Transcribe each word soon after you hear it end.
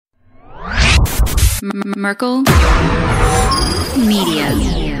Merkel Media.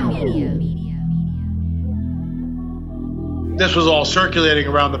 This was all circulating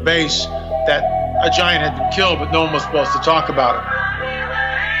around the base that a giant had been killed, but no one was supposed to talk about it.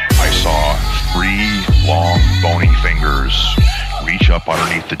 I saw 3 long, bony fingers reach up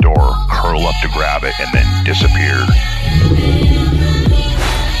underneath the door, curl up to grab it, and then disappear.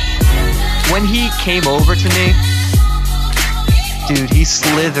 When he came over to me, dude, he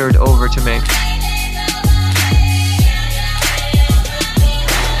slithered over to me.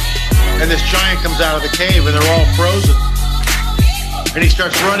 And this giant comes out of the cave and they're all frozen. And he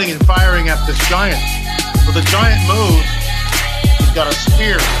starts running and firing at this giant. Well, the giant moves. He's got a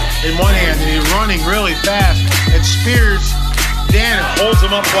spear in one hand and he's running really fast and spears Dan and holds him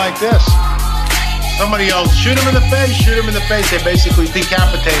up like this. Somebody yells, shoot him in the face, shoot him in the face. They basically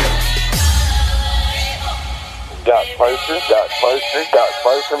decapitate him. Got closer.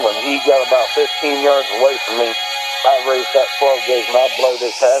 When he got about 15 yards away from me, I raised that 12 gauge and I blowed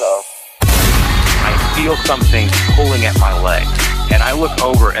his head off. I feel something pulling at my leg, and I look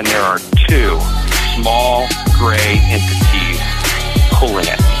over and there are 2 small gray entities pulling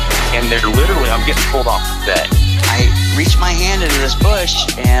at me. And they're literally, I'm getting pulled off the bed. I reached my hand into this bush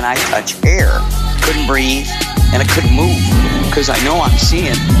and I touched air. Couldn't breathe and I couldn't move because I know I'm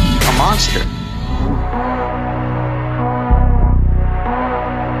seeing a monster.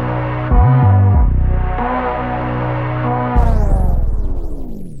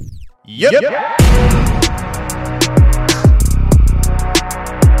 Yep.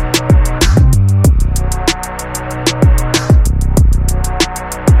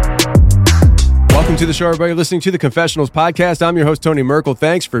 Welcome to the show, everybody. You're listening to the Confessionals Podcast. I'm your host, Tony Merkel.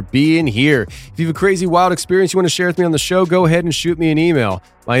 Thanks for being here. If you have a crazy, wild experience you want to share with me on the show, go ahead and shoot me an email.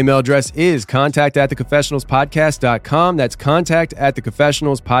 My email address is contact@theconfessionalspodcast.com. That's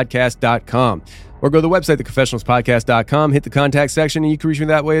contact@theconfessionalspodcast.com. Or go to the website, theconfessionalspodcast.com, hit the contact section, and you can reach me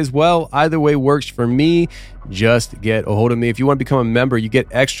that way as well. Either way works for me. Just get a hold of me. If you want to become a member, you get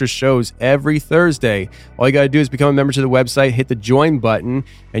extra shows every Thursday. All you got to do is become a member to the website, hit the join button,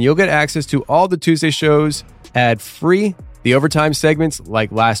 and you'll get access to all the Tuesday shows ad-free, the overtime segments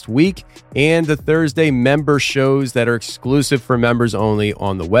like last week, and the Thursday member shows that are exclusive for members only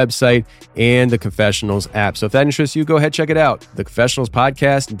on the website and the Confessionals app. So if that interests you, go ahead, check it out.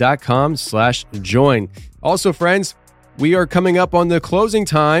 theconfessionalspodcast.com/join. Also, friends, we are coming up on the closing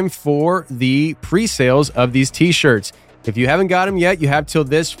time for the pre-sales of these t-shirts. If you haven't got them yet, you have till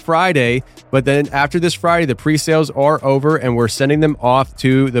this Friday, but then after this Friday, the pre-sales are over and we're sending them off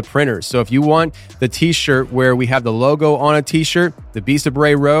to the printers. So if you want the t-shirt where we have the logo on a t-shirt, the Beast of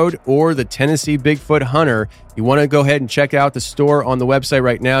Bray Road or the Tennessee Bigfoot Hunter, you want to go ahead and check out the store on the website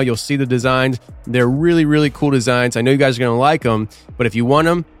right now. You'll see the designs. They're really, really cool designs. I know you guys are going to like them, but if you want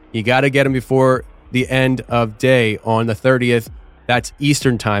them, you got to get them before the end of day on the 30th. That's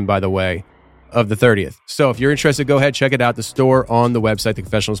Eastern time, by the way, of the 30th. So if you're interested, go ahead, check it out. The store on the website,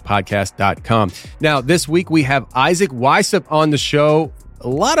 theconfessionalspodcast.com. Now, this week we have Isaac Weishaupt on the show. A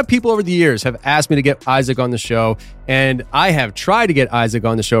lot of people over the years have asked me to get Isaac on the show, and I have tried to get Isaac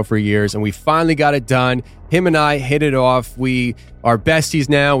on the show for years, and we finally got it done. Him and I hit it off. We are besties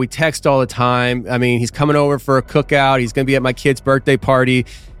now. We text all the time. I mean, he's coming over for a cookout. He's going to be at my kid's birthday party.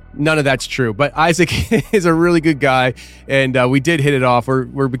 None of that's true, but Isaac is a really good guy, and we did hit it off.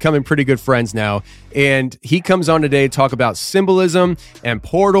 We're becoming pretty good friends now, and he comes on today to talk about symbolism and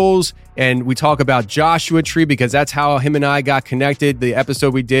portals, and we talk about Joshua Tree because that's how him and I got connected. The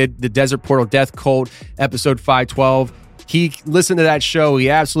episode we did, the Desert Portal Death Cult, episode 512. He listened to that show. He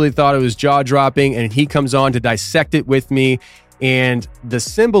absolutely thought it was jaw-dropping, and he comes on to dissect it with me, and the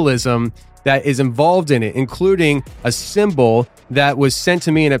symbolism that is involved in it, including a symbol that was sent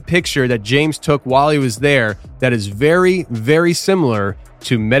to me in a picture that James took while he was there that is very, very similar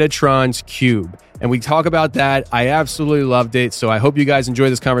to Metatron's cube. And we talk about that. I absolutely loved it. So I hope you guys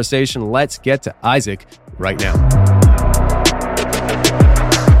enjoy this conversation. Let's get to Isaac right now.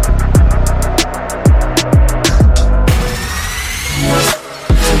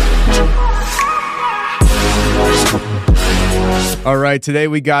 All right, today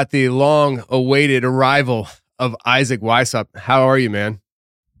we got the long-awaited arrival of Isaac Weishaupt. How are you, man?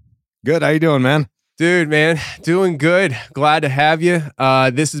 Good. How you doing, man? Dude, man, doing good. Glad to have you.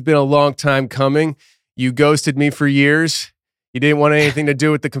 This has been a long time coming. You ghosted me for years. You didn't want anything to do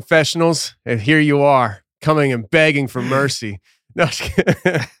with the confessionals, and here you are, coming and begging for mercy. No,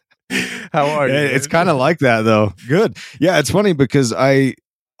 how are you? It's kind of like that, though. Good. Yeah, it's funny because and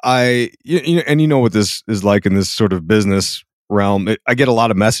you know what this is like in this sort of business realm. I get a lot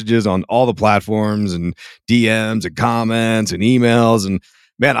of messages on all the platforms and DMs and comments and emails, and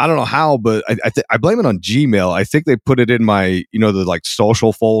Man, I don't know how, but I blame it on Gmail. I think they put it in my, the like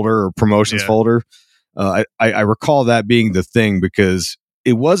social folder or promotions folder. I recall that being the thing because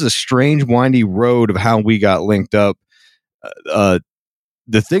it was a strange, windy road of how we got linked up. The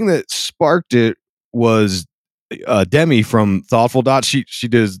thing that sparked it was Demi from Thoughtful Dot. She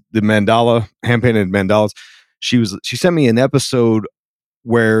does the mandala, hand painted mandalas. She sent me an episode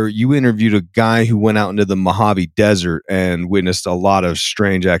where you interviewed a guy who went out into the Mojave Desert and witnessed a lot of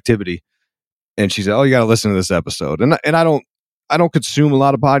strange activity. And she said, "Oh, you got to listen to this episode." And I don't consume a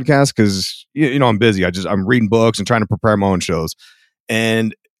lot of podcasts because I'm busy. I'm reading books and trying to prepare my own shows.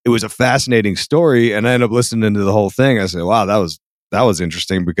 And it was a fascinating story. And I ended up listening to the whole thing. I said, "Wow, that was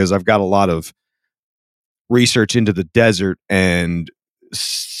interesting," because I've got a lot of research into the desert and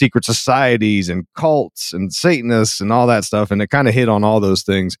secret societies and cults and Satanists and all that stuff. And it kind of hit on all those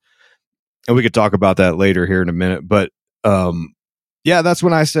things. And we could talk about that later here in a minute. But that's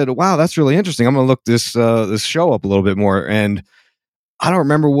when I said, "Wow, that's really interesting. I'm going to look this show up a little bit more." And I don't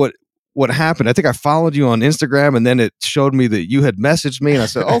remember what happened. I think I followed you on Instagram, and then it showed me that you had messaged me, and I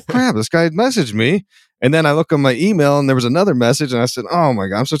said, "Oh crap, this guy had messaged me." And then I look on my email, and there was another message, and I said, "Oh my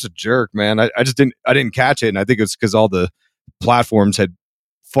God, I'm such a jerk, man. I just didn't catch it." And I think it's because all the platforms had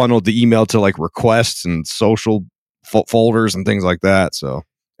funneled the email to like requests and social folders and things like that. So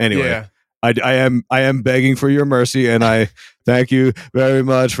anyway, I am begging for your mercy, and I thank you very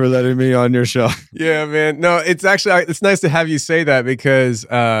much for letting me on your show. Yeah, man. No, it's nice to have you say that because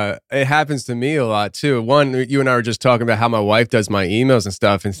it happens to me a lot too. One, you and I were just talking about how my wife does my emails and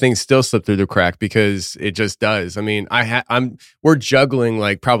stuff, and things still slip through the crack because it just does. I mean, we're juggling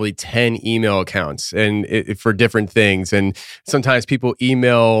like probably 10 email accounts and for different things, and sometimes people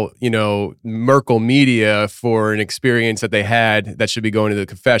email Merkel Media for an experience that they had that should be going to the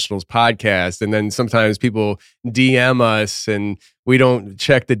Confessionals podcast, and then sometimes people DM us and we don't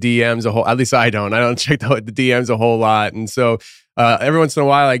check the DMs a whole. At least I don't check the DMs a whole lot. And so every once in a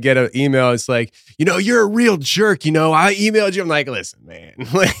while I get an email. It's like, you're a real jerk. I emailed you. I'm like, listen, man,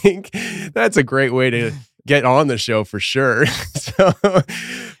 like that's a great way to get on the show for sure. So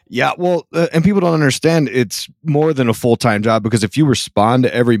yeah, well, and people don't understand it's more than a full-time job, because if you respond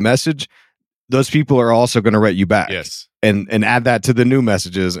to every message, those people are also going to write you back. Yes. And add that to the new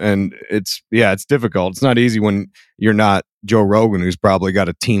messages. And it's difficult. It's not easy when you're not Joe Rogan, who's probably got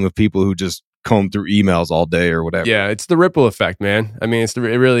a team of people who just comb through emails all day or whatever. Yeah, it's the ripple effect, man. I mean, it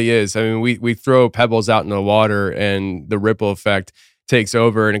really is. I mean, we throw pebbles out in the water and the ripple effect takes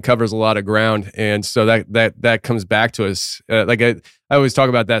over and it covers a lot of ground. And so that comes back to us. Like I always talk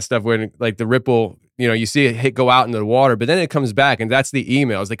about that stuff when like the ripple, you see it go out into the water, but then it comes back, and that's the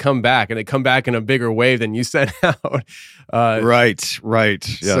emails. They come back, and they come back in a bigger wave than you sent out. Right.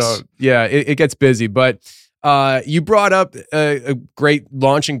 Yes. So yeah, it gets busy. But you brought up a great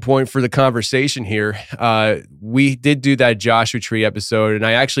launching point for the conversation here. We did do that Joshua Tree episode, and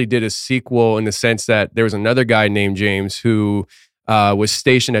I actually did a sequel in the sense that there was another guy named James who was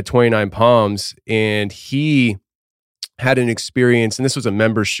stationed at 29 Palms, and he had an experience, and this was a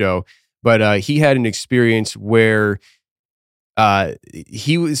member show. But he had an experience where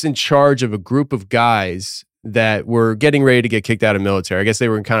he was in charge of a group of guys that were getting ready to get kicked out of military. I guess they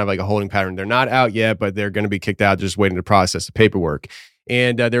were in kind of like a holding pattern. They're not out yet, but they're going to be kicked out, just waiting to process the paperwork.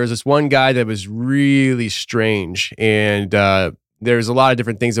 And there was this one guy that was really strange. And there's a lot of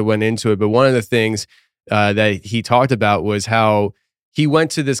different things that went into it. But one of the things that he talked about was how he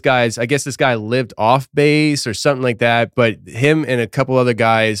went to this guy's, I guess this guy lived off base or something like that, but him and a couple other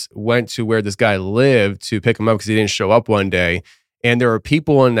guys went to where this guy lived to pick him up because he didn't show up one day. And there were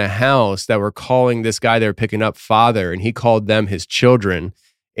people in the house that were calling this guy they were picking up father, and he called them his children.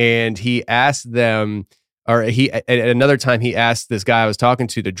 And he asked them, at another time, he asked this guy I was talking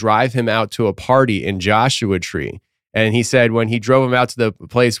to drive him out to a party in Joshua Tree. And he said when he drove him out to the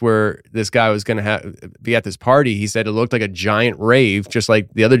place where this guy was going to be at this party, he said it looked like a giant rave, just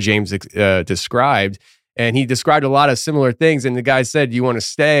like the other James described. And he described a lot of similar things. And the guy said, "Do you want to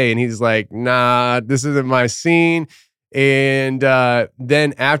stay?" And he's like, "Nah, this isn't my scene." And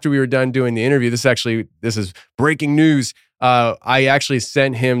then after we were done doing the interview, this is breaking news. I actually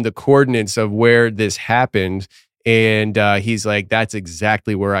sent him the coordinates of where this happened. And he's like, "That's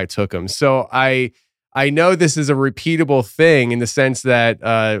exactly where I took him." So I know this is a repeatable thing in the sense that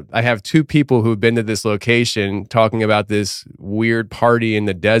I have two people who've been to this location talking about this weird party in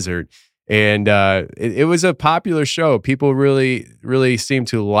the desert. And it was a popular show. People really, really seemed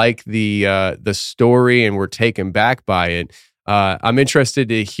to like the story and were taken back by it. I'm interested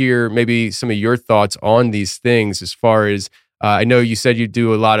to hear maybe some of your thoughts on these things as far as, I know you said you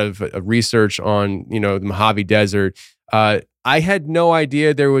do a lot of research on, the Mojave Desert. I had no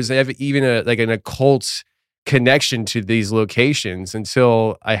idea there was even an occult connection to these locations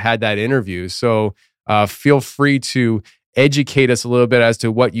until I had that interview. So feel free to educate us a little bit as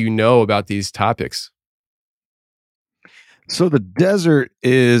to what you know about these topics. So the desert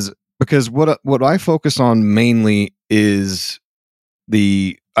is, because what I focus on mainly is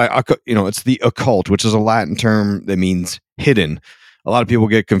it's the occult, which is a Latin term that means hidden. A lot of people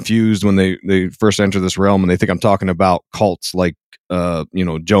get confused when they first enter this realm, and they think I'm talking about cults like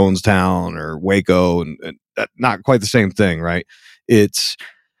Jonestown or Waco, and not quite the same thing, right? It's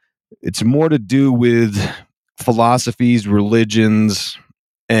more to do with philosophies, religions,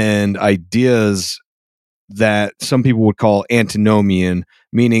 and ideas that some people would call antinomian,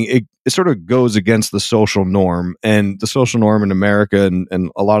 meaning it sort of goes against the social norm. And the social norm in America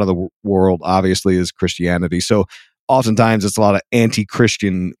and a lot of the world, obviously, is Christianity. So oftentimes it's a lot of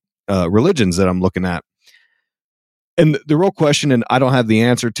anti-Christian religions that I'm looking at. And the real question, and I don't have the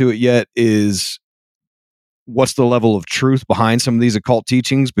answer to it yet, is what's the level of truth behind some of these occult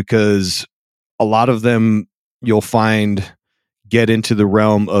teachings? Because a lot of them you'll find get into the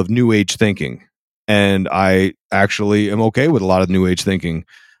realm of New Age thinking. And I actually am okay with a lot of New Age thinking.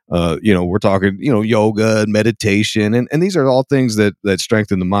 We're talking, yoga and meditation, and these are all things that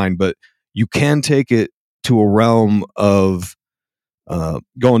strengthen the mind. But you can take it to a realm of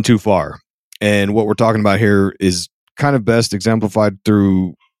going too far. And what we're talking about here is kind of best exemplified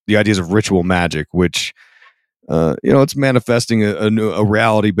through the ideas of ritual magic, which it's manifesting a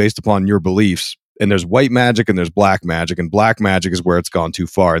reality based upon your beliefs. And there's white magic and there's black magic, and black magic is where it's gone too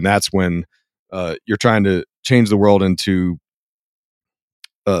far, and that's when you're trying to change the world into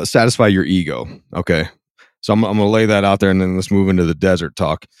satisfy your ego. Okay. So I'm going to lay that out there, and then let's move into the desert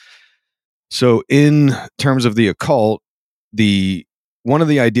talk. So in terms of the occult, one of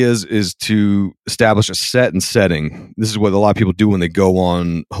the ideas is to establish a set and setting. This is what a lot of people do when they go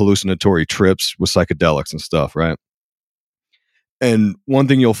on hallucinatory trips with psychedelics and stuff, right? And one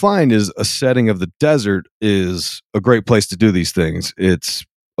thing you'll find is a setting of the desert is a great place to do these things. It's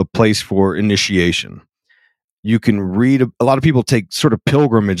a place for initiation. You can read, a lot of people take sort of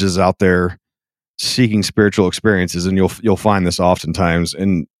pilgrimages out there seeking spiritual experiences, and you'll find this oftentimes.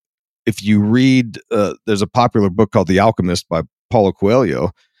 And if you read, there's a popular book called The Alchemist by Paulo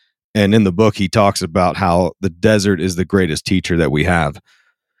Coelho, and in the book he talks about how the desert is the greatest teacher that we have.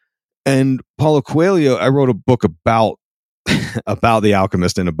 And Paulo Coelho, I wrote a book about The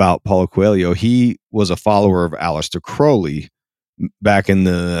Alchemist and about Paulo Coelho. He was a follower of Aleister Crowley back in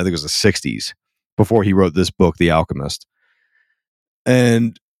I think it was the 60s, before he wrote this book, The Alchemist.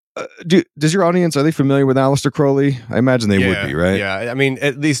 And does your audience, are they familiar with Aleister Crowley? I imagine they would be, right? Yeah, I mean,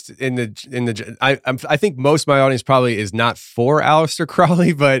 at least I think most of my audience probably is not for Aleister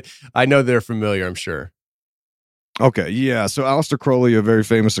Crowley, but I know they're familiar, I'm sure. Okay, yeah. So Aleister Crowley, a very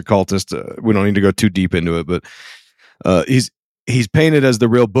famous occultist. We don't need to go too deep into it, but he's painted as the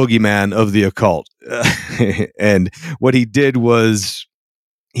real boogeyman of the occult. And what he did was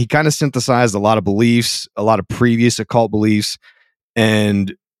he kind of synthesized a lot of beliefs, a lot of previous occult beliefs,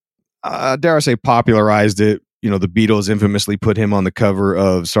 and dare I say popularized it. The Beatles infamously put him on the cover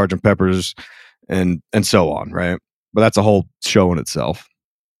of Sgt. Pepper's and so on, right? But that's a whole show in itself.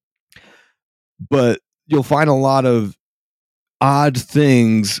 But you'll find a lot of odd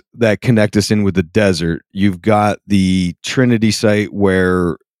things that connect us in with the desert. You've got the Trinity site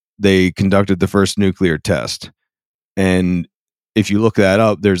where they conducted the first nuclear test. And if you look that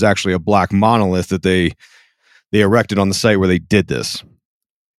up, there's actually a black monolith that they erected on the site where they did this.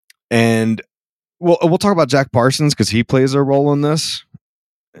 And we'll talk about Jack Parsons because he plays a role in this.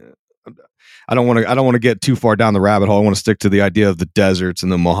 I don't want to get too far down the rabbit hole. I want to stick to the idea of the deserts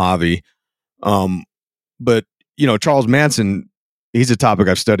and the Mojave. But Charles Manson, he's a topic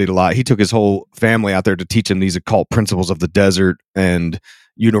I've studied a lot. He took his whole family out there to teach them these occult principles of the desert and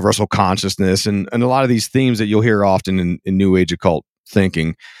universal consciousness and a lot of these themes that you'll hear often in New Age occult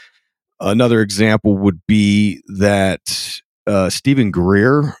thinking. Another example would be that Stephen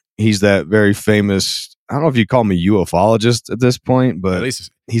Greer, he's that very famous, I don't know if you call him a ufologist at this point, but at least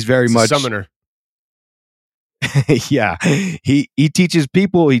he's very much a summoner. Yeah. He teaches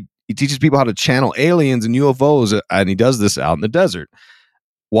people, he teaches people how to channel aliens and UFOs, and he does this out in the desert.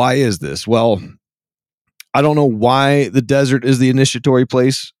 Why is this? Well, I don't know why the desert is the initiatory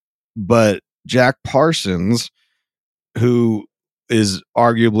place, but Jack Parsons, who is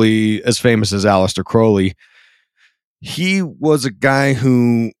arguably as famous as Aleister Crowley, he was a guy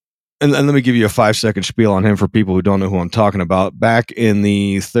who, and let me give you a 5-second spiel on him for people who don't know who I'm talking about. Back in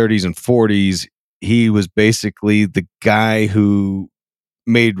the 30s and 40s, he was basically the guy who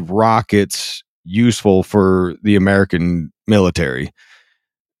made rockets useful for the American military.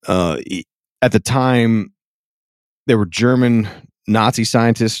 At the time, there were German Nazi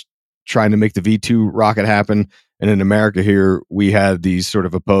scientists trying to make the V2 rocket happen. And in America here, we had these sort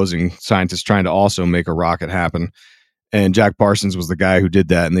of opposing scientists trying to also make a rocket happen. And Jack Parsons was the guy who did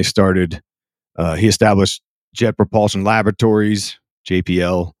that. And they started, he established Jet Propulsion Laboratories,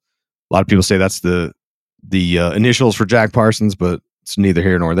 JPL. A lot of people say that's the initials for Jack Parsons, but it's neither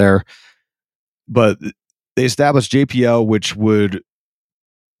here nor there. But they established JPL, which would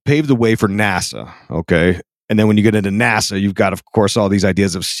pave the way for NASA. Okay. And then when you get into NASA, you've got, of course, all these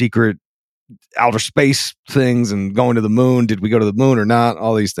ideas of secret outer space things and going to the moon. Did we go to the moon or not?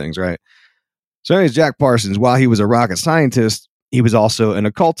 All these things, right? So anyways, Jack Parsons, while he was a rocket scientist, he was also an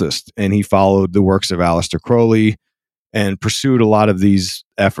occultist, and he followed the works of Aleister Crowley and pursued a lot of these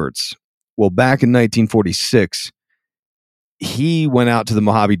efforts. Well, back in 1946, he went out to the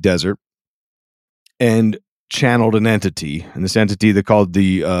Mojave Desert and channeled an entity, and this entity they called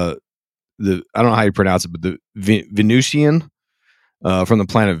the I don't know how you pronounce it, but the Venusian from the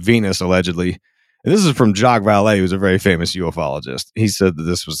planet Venus, allegedly. And this is from Jacques Vallée, who's a very famous ufologist. He said that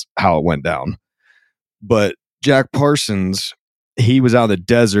this was how it went down. But Jack Parsons, he was out in the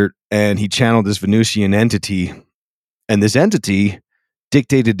desert and he channeled this Venusian entity, and this entity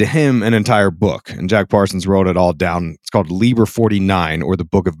dictated to him an entire book. And Jack Parsons wrote it all down. It's called Liber 49, or the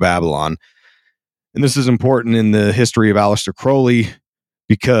Book of Babylon. And this is important in the history of Aleister Crowley,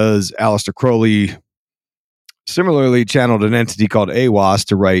 because Aleister Crowley similarly channeled an entity called Aiwass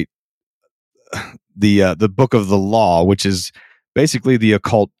to write the Book of the Law, which is basically the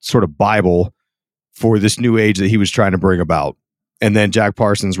occult sort of Bible for this new age that he was trying to bring about. And then Jack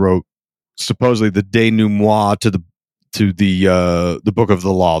Parsons wrote supposedly the denouement to the Book of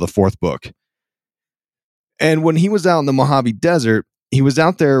the Law, the fourth book. And when he was out in the Mojave Desert, he was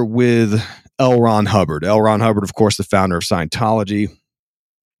out there with L. Ron Hubbard. L. Ron Hubbard, of course, the founder of Scientology.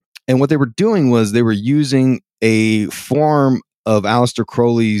 And what they were doing was they were using a form of Aleister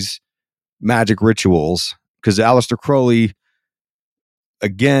Crowley's magic rituals, because Aleister Crowley,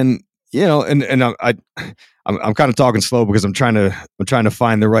 again, you know, and I'm kind of talking slow because I'm trying to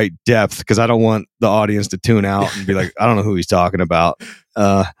find the right depth, because I don't want the audience to tune out and be like, I don't know who he's talking about.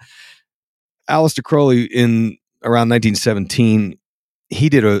 Aleister Crowley, in around 1917, he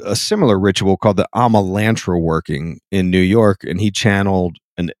did a similar ritual called the Amalantra working in New York, and he channeled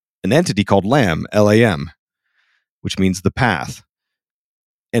an entity called Lam, Lam, which means the path.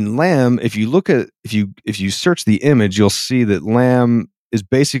 And Lam, if you search the image, you'll see that Lam is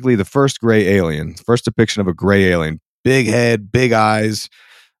basically the first gray alien, first depiction of a gray alien. Big head, big eyes.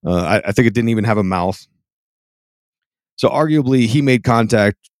 I think it didn't even have a mouth. So arguably, he made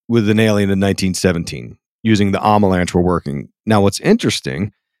contact with an alien in 1917 using the Amalantra working. Now, what's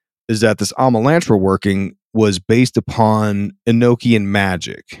interesting is that this Amalantra working was based upon Enochian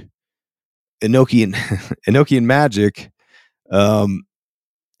magic. Enochian magic,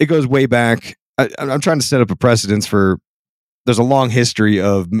 it goes way back. I'm trying to set up a precedence for, there's a long history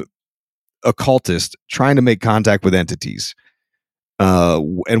of occultists trying to make contact with entities.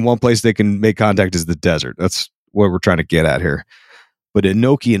 And one place they can make contact is the desert. That's what we're trying to get at here. But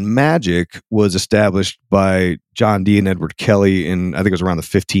Enochian magic was established by John Dee and Edward Kelly in, I think it was around the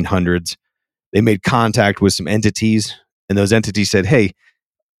 1500s. They made contact with some entities, and those entities said, hey,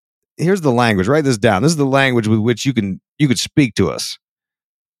 here's the language. Write this down. This is the language with which you could speak to us.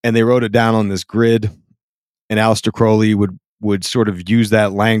 And they wrote it down on this grid, and Aleister Crowley would sort of use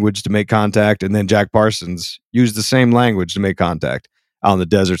that language to make contact, and then Jack Parsons used the same language to make contact out in the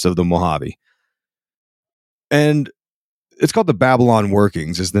deserts of the Mojave. And it's called the Babylon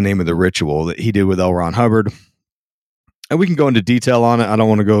Workings, is the name of the ritual that he did with L. Ron Hubbard. And we can go into detail on it. I don't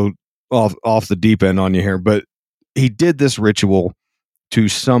want to go off the deep end on you here, but he did this ritual to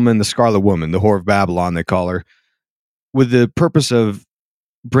summon the Scarlet Woman, the Whore of Babylon, they call her, with the purpose of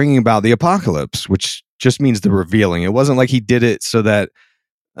bringing about the apocalypse, which just means the revealing. It wasn't like he did it so that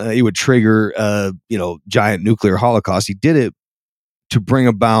he would trigger giant nuclear holocaust. He did it to bring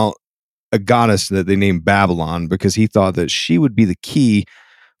about a goddess that they named Babylon, because he thought that she would be the key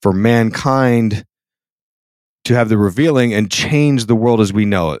for mankind to have the revealing and change the world as we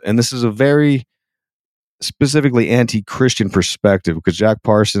know it. And this is a very specifically anti-Christian perspective, because Jack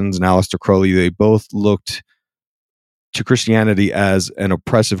Parsons and Aleister Crowley, they both looked to Christianity as an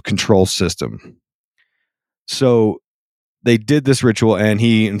oppressive control system. So they did this ritual, and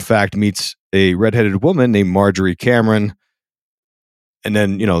he, in fact, meets a redheaded woman named Marjorie Cameron. And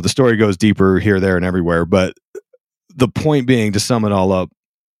then, the story goes deeper here, there, and everywhere. But the point being, to sum it all up,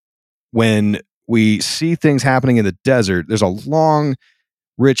 when we see things happening in the desert, there's a long,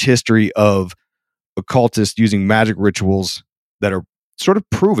 rich history of occultists using magic rituals that are sort of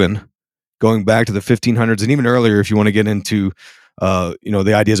proven going back to the 1500s and even earlier if you want to get into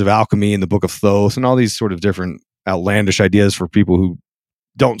the ideas of alchemy and the Book of Thoth and all these sort of different outlandish ideas for people who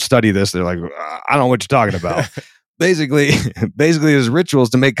don't study this. They're like, I don't know what you're talking about. basically there's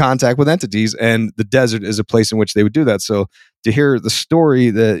rituals to make contact with entities, and the desert is a place in which they would do that. So to hear the story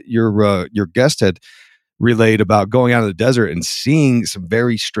that your guest had relayed about going out of the desert and seeing some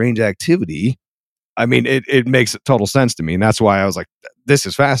very strange activity, I mean, it makes total sense to me. And that's why I was like, this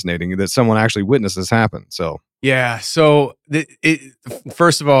is fascinating that someone actually witnessed this happen. So yeah. So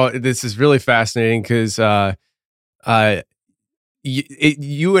first of all, this is really fascinating because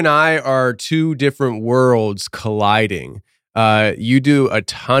you and I are two different worlds colliding. You do a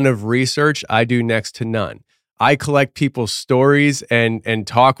ton of research. I do next to none. I collect people's stories and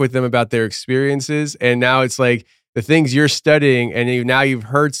talk with them about their experiences. And now it's like the things you're studying, and now you've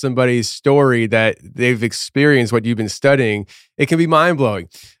heard somebody's story that they've experienced what you've been studying. It can be mind blowing.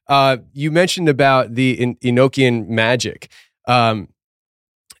 You mentioned about the Enochian magic, and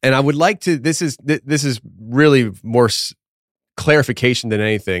I would like to. This is really more clarification than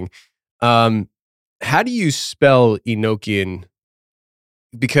anything. How do you spell Enochian?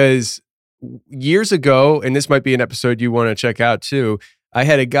 Because years ago, and this might be an episode you want to check out too, I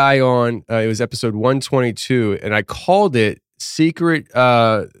had a guy on, it was episode 122, and I called it Secret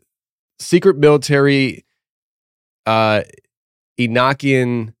Military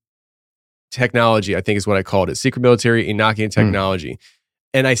Enochian Technology, I think is what I called it. Secret Military Enochian Technology.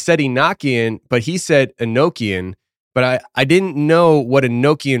 And I said Enochian, but he said Enochian, but I didn't know what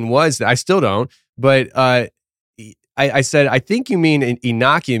Enochian was. I still don't, but I said, I think you mean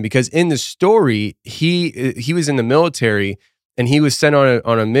Enochian, because in the story, he was in the military, and he was sent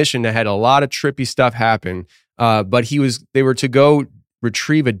on a mission that had a lot of trippy stuff happen. But they were to go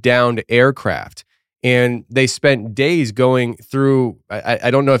retrieve a downed aircraft, and they spent days going through. I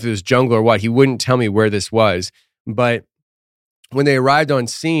don't know if it was jungle or what. He wouldn't tell me where this was, but when they arrived on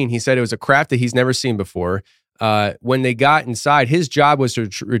scene, he said it was a craft that he's never seen before. When they got inside, his job was to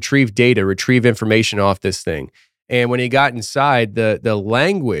retrieve data, retrieve information off this thing. And when he got inside, the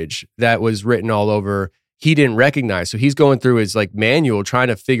language that was written all over, he didn't recognize. So he's going through his manual trying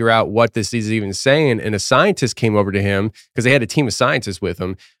to figure out what this is even saying. And a scientist came over to him, because they had a team of scientists with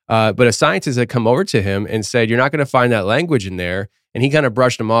him. But a scientist had come over to him and said, "You're not going to find that language in there." And he kind of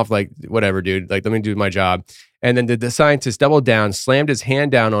brushed him off like, "Whatever, dude. Let me do my job." And then the scientist doubled down, slammed his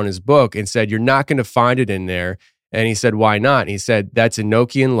hand down on his book and said, "You're not going to find it in there." And he said, "Why not?" And he said, "That's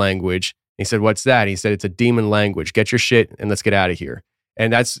Enochian language." He said, "What's that?" He said, "It's a demon language. Get your shit and let's get out of here."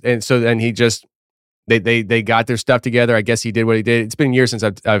 And so then he just, they got their stuff together. I guess he did what he did. It's been years since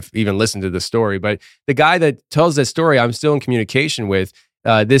I've even listened to the story, but the guy that tells this story, I'm still in communication with.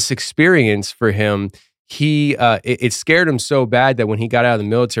 This experience for him, it scared him so bad that when he got out of the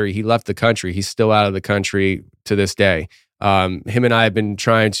military, he left the country. He's still out of the country to this day. Him and I have been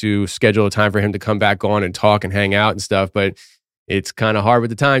trying to schedule a time for him to come back on and talk and hang out and stuff, but it's kind of hard with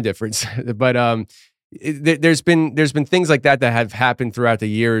the time difference. But there's been things like that have happened throughout the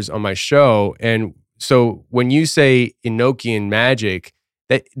years on my show. And so when you say Enochian magic,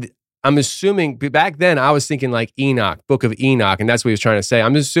 that I'm assuming back then I was thinking like Enoch, Book of Enoch, and that's what he was trying to say.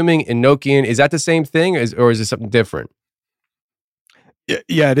 I'm assuming Enochian, is that the same thing, or is it something different?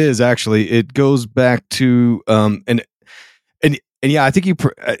 Yeah, it is actually. It goes back to and yeah, I think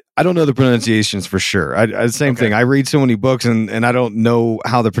I don't know the pronunciations for sure. Same thing. I read so many books and I don't know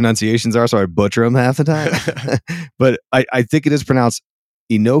how the pronunciations are, so I butcher them half the time. But I think it is pronounced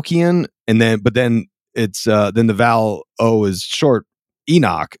Enochian, but then it's then the vowel O is short.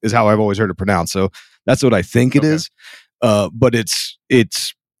 Enoch is how I've always heard it pronounced. So that's what I think it is. But it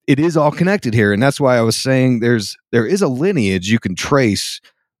is all connected here, and that's why I was saying there is a lineage you can trace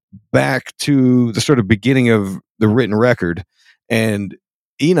back to the sort of beginning of the written record. And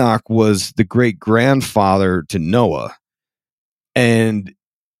Enoch was the great grandfather to Noah. And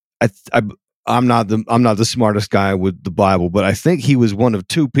I'm not the smartest guy with the Bible, but I think he was one of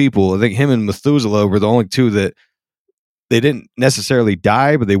two people. I think him and Methuselah were the only two that they didn't necessarily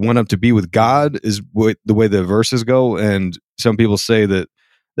die, but they went up to be with God, is the way the verses go. And some people say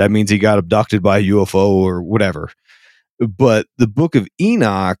that means he got abducted by a UFO or whatever. But the Book of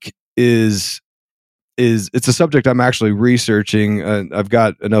Enoch it's a subject I'm actually researching. I've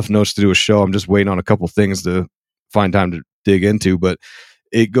got enough notes to do a show. I'm just waiting on a couple things to find time to dig into, but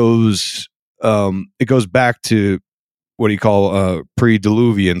it goes back to what do you call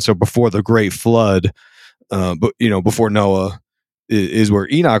pre-Diluvian, so before the Great Flood, but before Noah is where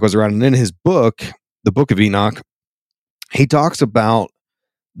Enoch was around. And in his book, the Book of Enoch, he talks about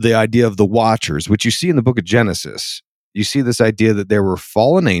the idea of the Watchers, which you see in the book of Genesis. You see this idea that there were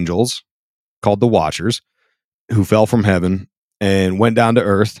fallen angels called the Watchers who fell from heaven and went down to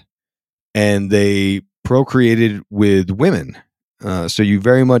earth, and they procreated with women. So you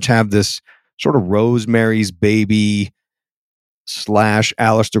very much have this sort of Rosemary's Baby /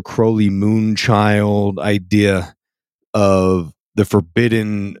 Aleister Crowley Moonchild idea of the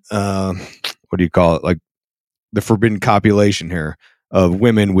forbidden, what do you call it? Like the forbidden copulation here of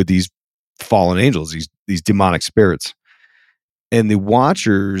women with these fallen angels, these demonic spirits. And the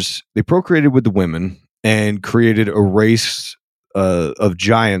Watchers, they procreated with the women and created a race of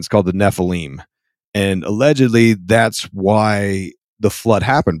giants called the Nephilim. And allegedly that's why the flood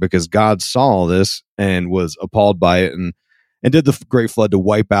happened, because God saw all this and was appalled by it and did the great flood to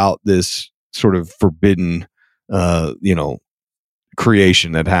wipe out this sort of forbidden,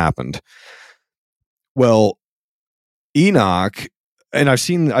 creation that happened. Well, Enoch, and I've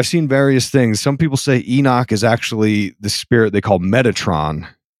seen various things. Some people say Enoch is actually the spirit they call Metatron,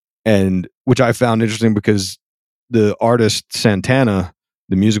 and which I found interesting because the artist Santana,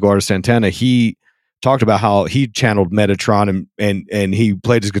 the musical artist Santana, he talked about how he channeled Metatron and he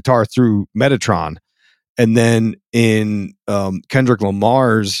played his guitar through Metatron. And then in Kendrick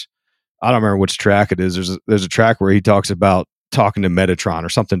Lamar's, I don't remember which track it is. There's a track where he talks about talking to Metatron or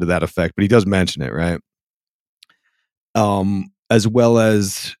something to that effect, but he does mention it, right? As well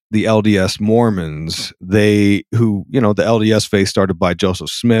as the LDS Mormons, the LDS faith started by Joseph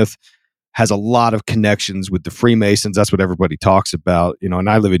Smith has a lot of connections with the Freemasons. That's what everybody talks about, and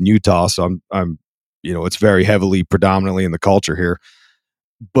I live in Utah, so I'm it's very heavily predominantly in the culture here.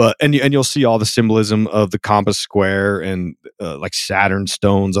 But and you'll see all the symbolism of the compass square and like Saturn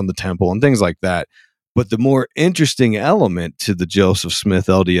stones on the temple and things like that. But the more interesting element to the Joseph Smith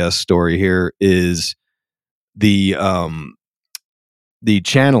LDS story here is the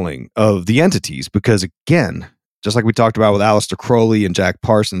channeling of the entities, because again, just like we talked about with Aleister Crowley and Jack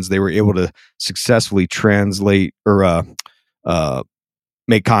Parsons, they were able to successfully translate or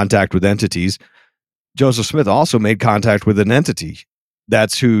make contact with entities. Joseph Smith also made contact with an entity.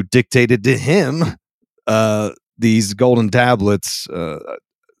 That's who dictated to him these golden tablets.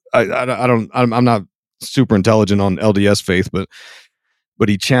 I'm not super intelligent on LDS faith, but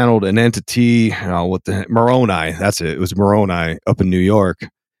he channeled an entity. Moroni? That's it. It was Moroni up in New York,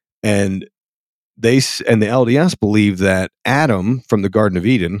 and the LDS believe that Adam from the Garden of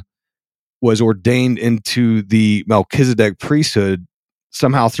Eden was ordained into the Melchizedek priesthood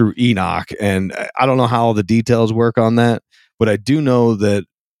somehow through Enoch. And I don't know how all the details work on that, but I do know that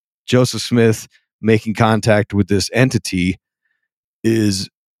Joseph Smith making contact with this entity is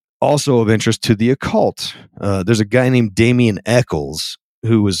also of interest to the occult. There's a guy named Damien Eccles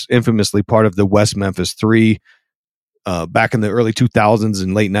who was infamously part of the West Memphis 3 back in the early 2000s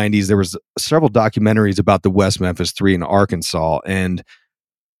and late 90s. There was several documentaries about the West Memphis 3 in Arkansas, and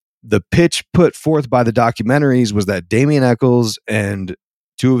the pitch put forth by the documentaries was that Damien Eccles and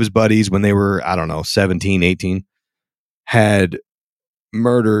two of his buddies, when they were, 17, 18, had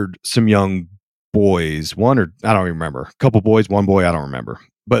murdered some young boys. I don't remember. A couple boys, one boy, I don't remember.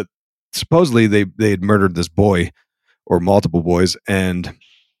 But supposedly they had murdered this boy or multiple boys, and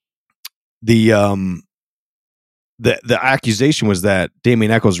the accusation was that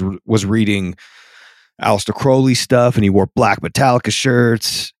Damien Eccles was reading Aleister Crowley stuff, and he wore black Metallica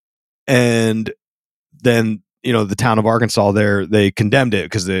shirts. And then, the town of Arkansas there, they condemned it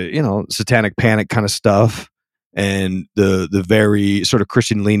because the, satanic panic kind of stuff and the very sort of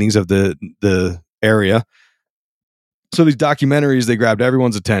Christian leanings of the area. So these documentaries, they grabbed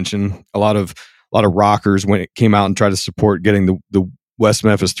everyone's attention. A lot of rockers when it came out and tried to support getting the West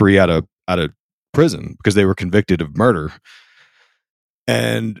Memphis 3 out of prison because they were convicted of murder.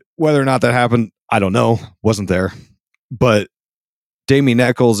 And whether or not that happened, I don't know. Wasn't there. But Damien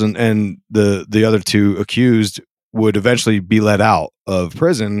Eccles and the other two accused would eventually be let out of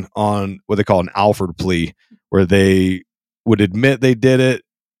prison on what they call an Alford plea, where they would admit they did it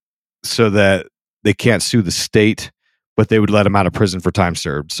so that they can't sue the state, but they would let them out of prison for time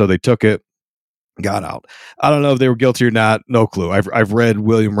served. So they took it, got out. I don't know if they were guilty or not. No clue. I've read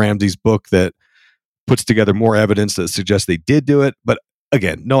William Ramsey's book that puts together more evidence that suggests they did do it, but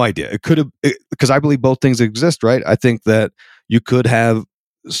again, no idea. It could have, because I believe both things exist, right? I think that you could have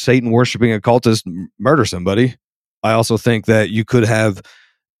Satan worshiping occultists murder somebody. I also think that you could have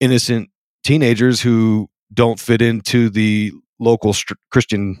innocent teenagers who don't fit into the local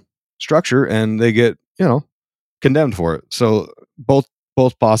Christian structure and they get, condemned for it. So both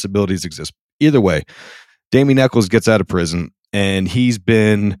possibilities exist. Either way, Damien Eccles gets out of prison and he's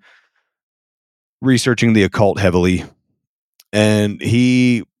been researching the occult heavily. and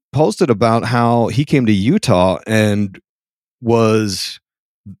he posted about how he came to Utah and was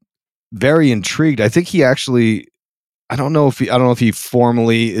very intrigued. I think he actually, I don't know if he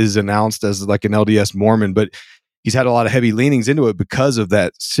formally is announced as like an LDS Mormon, but he's had a lot of heavy leanings into it because of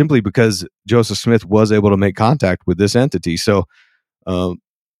that, simply because Joseph Smith was able to make contact with this entity. So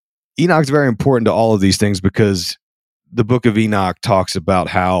Enoch's very important to all of these things, because the book of Enoch talks about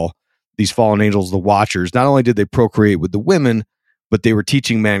how these fallen angels, the Watchers, not only did they procreate with the women, but they were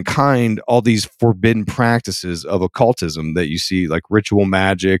teaching mankind all these forbidden practices of occultism that you see, like ritual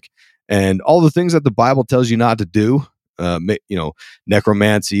magic and all the things that the Bible tells you not to do.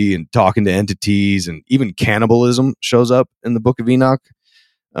 Necromancy and talking to entities, and even cannibalism shows up in the book of Enoch.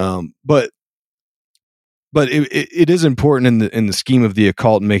 But it is important in the scheme of the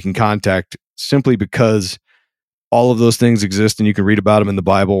occult and making contact, simply because all of those things exist, and you can read about them in the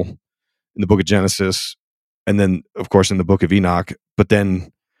Bible, in the book of Genesis, and then of course in the book of Enoch. But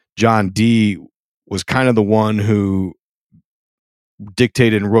then John Dee was kind of the one who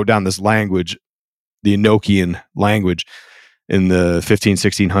dictated and wrote down this language, the Enochian language, in the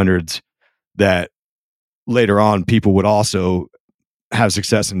 1600s, that later on people would also have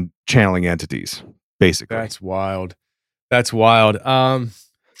success in channeling entities, basically. That's wild. That's wild.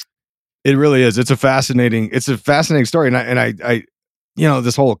 It really is. It's a fascinating story. And I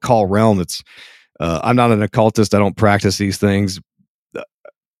this whole occult realm, it's, I'm not an occultist. I don't practice these things.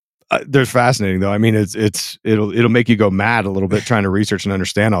 They're fascinating though. I mean, it'll make you go mad a little bit trying to research and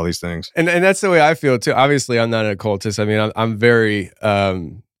understand all these things. And that's the way I feel too. Obviously, I'm not an occultist. I mean, I'm very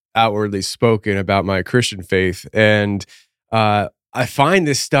outwardly spoken about my Christian faith, and I find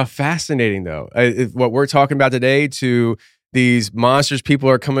this stuff fascinating though. What we're talking about today, to these monsters people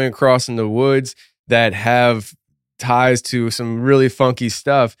are coming across in the woods that have ties to some really funky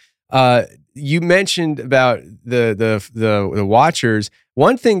stuff. You mentioned about the Watchers.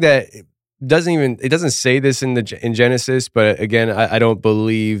 One thing that doesn't say this in Genesis, but again, I don't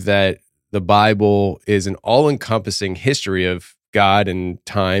believe that the Bible is an all-encompassing history of God and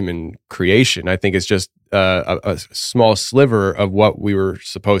time and creation. I think it's just a small sliver of what we were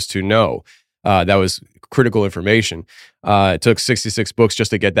supposed to know. That was critical information. It took 66 books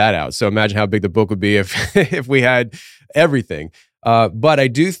just to get that out. So imagine how big the book would be if we had everything. But I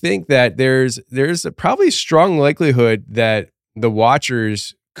do think that there's a probably strong likelihood that the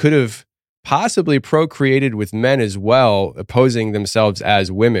Watchers could have possibly procreated with men as well, opposing themselves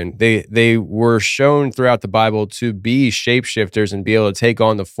as women. They were shown throughout the Bible to be shapeshifters and be able to take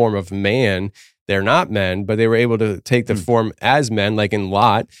on the form of man. They're not men, but they were able to take the form as men, like in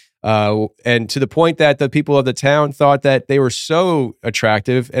Lot. And to the point that the people of the town thought that they were so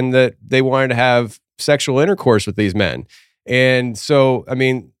attractive and that they wanted to have sexual intercourse with these men. And so, I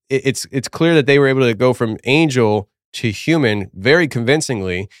mean, it's clear that they were able to go from angel to human very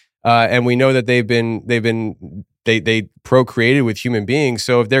convincingly. And we know that they procreated with human beings.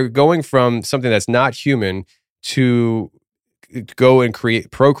 So if they're going from something that's not human to go and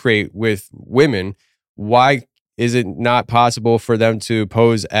procreate with women, why is it not possible for them to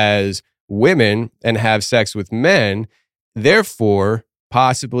pose as women and have sex with men, therefore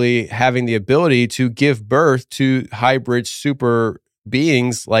possibly having the ability to give birth to hybrid super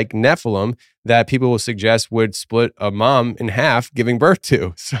beings like Nephilim that people will suggest would split a mom in half giving birth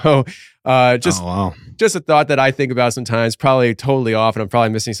to? So just a thought that I think about sometimes, probably totally off, and I'm probably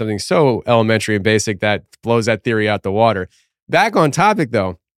missing something so elementary and basic that blows that theory out the water. Back on topic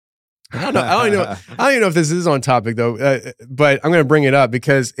though. I don't even know if this is on topic though, but I'm going to bring it up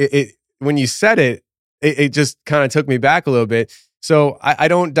because it when you said it just kind of took me back a little bit. So I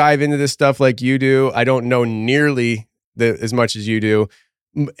don't dive into this stuff like you do. I don't know nearly as much as you do.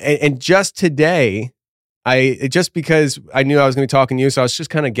 And just today, just because I knew I was going to be talking to you, so I was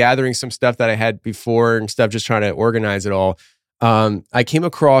just kind of gathering some stuff that I had before and stuff, just trying to organize it all. I came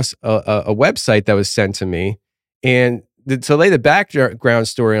across a website that was sent to me, and to lay the background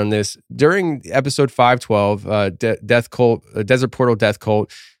story on this, during episode 512, Death Cult, Desert Portal Death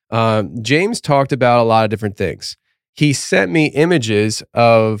Cult, James talked about a lot of different things. He sent me images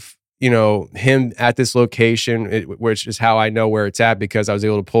of, him at this location, which is how I know where it's at, because I was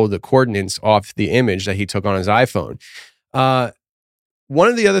able to pull the coordinates off the image that he took on his iPhone. One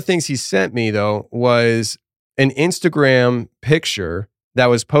of the other things he sent me, though, was an Instagram picture that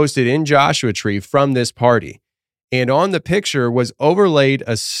was posted in Joshua Tree from this party. And on the picture was overlaid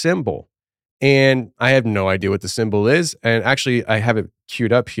a symbol. And I have no idea what the symbol is. And actually, I have it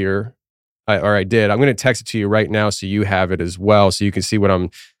queued up here. I did. I'm going to text it to you right now so you have it as well, so you can see what I'm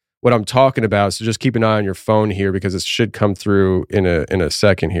talking about. So just keep an eye on your phone here, because it should come through in a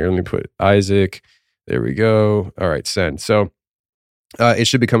second here. Let me put Isaac. There we go. All right, send. So It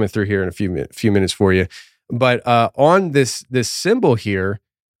should be coming through here in a few minutes for you. But on this symbol here,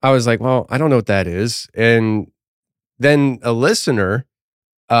 I was like, well, I don't know what that is. And then a listener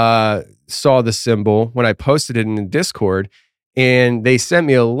saw the symbol when I posted it in the Discord, and they sent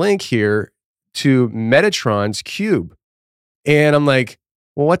me a link here to Metatron's cube. And I'm like,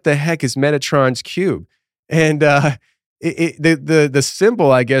 well, what the heck is Metatron's cube? And the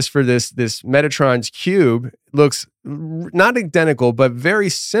symbol, I guess, for this Metatron's cube looks not identical, but very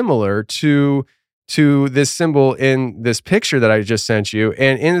similar to this symbol in this picture that I just sent you.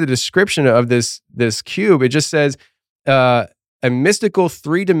 And in the description of this cube, it just says a mystical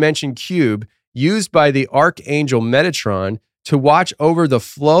 3-dimension cube used by the archangel Metatron to watch over the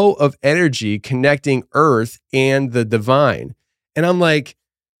flow of energy connecting Earth and the divine. And I'm like,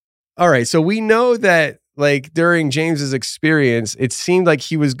 all right, so we know that like during James's experience, it seemed like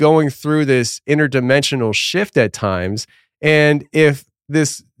he was going through this interdimensional shift at times. And if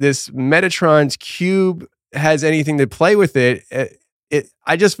this Metatron's cube has anything to play with it,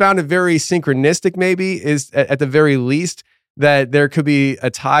 I just found it very synchronistic, maybe, is at the very least, that there could be a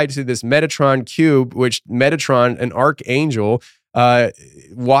tie to this Metatron cube, which Metatron, an archangel,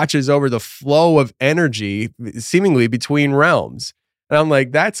 watches over the flow of energy seemingly between realms. And I'm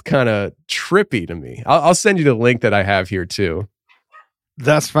like, that's kind of trippy to me. I'll send you the link that I have here too.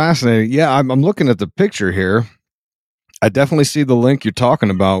 That's fascinating. Yeah, I'm looking at the picture here. I definitely see the link you're talking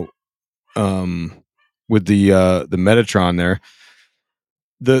about with the Metatron there.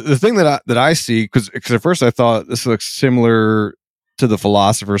 The thing that I see, because at first I thought this looks similar to the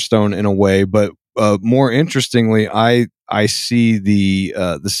Philosopher's Stone in a way, but more interestingly, I see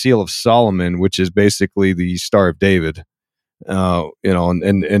the Seal of Solomon, which is basically the Star of David. And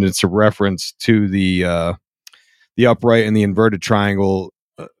it's a reference to the upright and the inverted triangle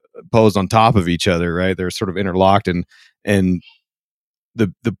posed on top of each other, right? They're sort of interlocked, and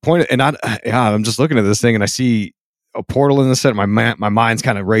the point, and I'm just looking at this thing and I see a portal in the center. My mind's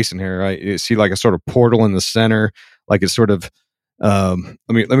kind of racing here. Right? You see like a sort of portal in the center, like it's sort of. Let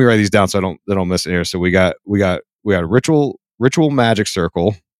me write these down so I don't miss it here. So we got a ritual magic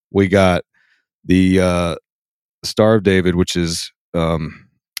circle. We got the Star of David, which is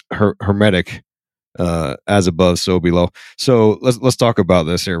hermetic, as above, so below. So let's talk about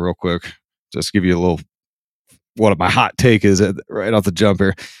this here real quick. Just give you a little what my hot take is right off the jump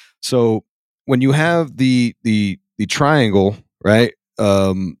here. So when you have the triangle, right?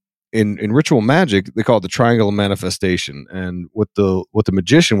 In ritual magic, they call it the triangle of manifestation. And what the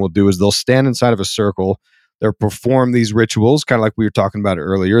magician will do is they'll stand inside of a circle. They'll perform these rituals, kind of like we were talking about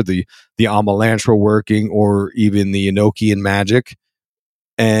earlier, the Amalantra working, or even the Enochian magic.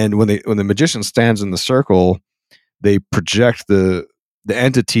 And when the magician stands in the circle, they project the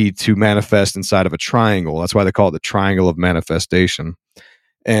entity to manifest inside of a triangle. That's why they call it the triangle of manifestation.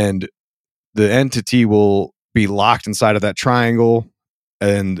 And the entity will be locked inside of that triangle,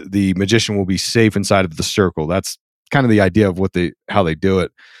 and the magician will be safe inside of the circle. That's kind of the idea of how they do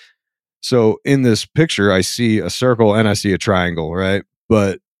it. So in this picture, I see a circle and I see a triangle, right?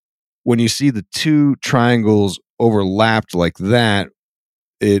 But when you see the two triangles overlapped like that,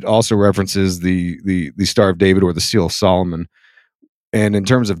 it also references the Star of David or the Seal of Solomon. And in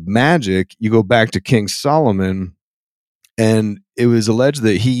terms of magic, you go back to King Solomon, and it was alleged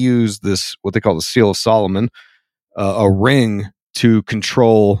that he used this, what they call the Seal of Solomon, a ring to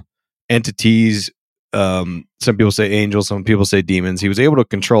control entities. Some people say angels, some people say demons. He was able to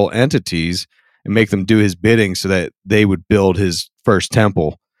control entities and make them do his bidding so that they would build his first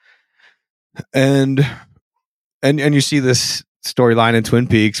temple. And you see this storyline in Twin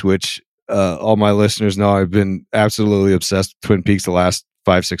Peaks, which all my listeners know I've been absolutely obsessed with Twin Peaks the last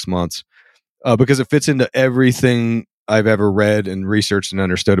 5-6 months, because it fits into everything I've ever read and researched and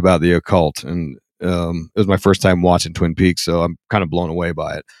understood about the occult. And it was my first time watching Twin Peaks, so I'm kind of blown away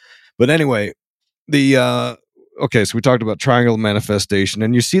by it. But anyway, so we talked about triangle of manifestation,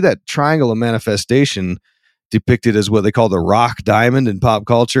 and you see that triangle of manifestation depicted as what they call the rock diamond in pop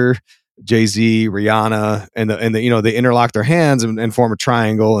culture. Jay-Z, Rihanna, and they interlock their hands and form a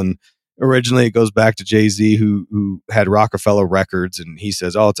triangle. And originally it goes back to Jay-Z, who had Rockefeller Records, and he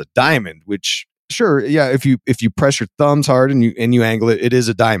says, "Oh, it's a diamond." Which, sure, yeah, if you press your thumbs hard and you angle it, it is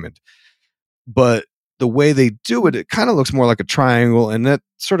a diamond. But the way they do it, it kind of looks more like a triangle, and that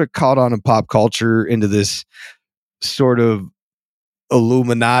sort of caught on in pop culture into this sort of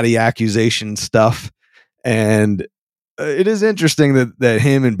Illuminati accusation stuff. And it is interesting that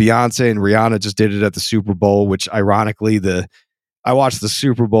him and Beyonce and Rihanna just did it at the Super Bowl, which ironically, I watched the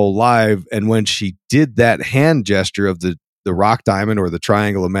Super Bowl live, and when she did that hand gesture of the rock diamond or the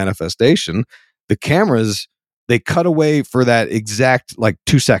triangle of manifestation, the cameras they cut away for that exact like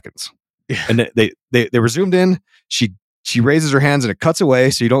 2 seconds, and they were zoomed in. She raises her hands and it cuts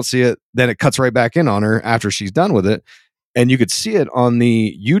away, so you don't see it. Then it cuts right back in on her after she's done with it, and you could see it on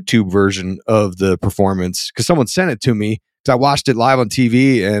the YouTube version of the performance because someone sent it to me because I watched it live on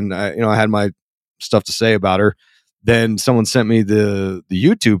TV and I had my stuff to say about her. Then someone sent me the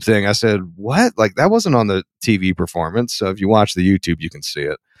YouTube thing. I said, "What? Like that wasn't on the TV performance." So if you watch the YouTube, you can see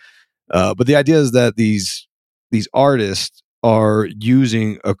it. But the idea is that these artists are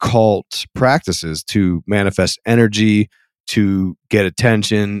using occult practices to manifest energy, to get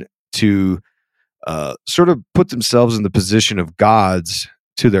attention, to sort of put themselves in the position of gods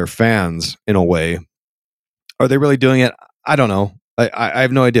to their fans in a way. Are they really doing it? I don't know. I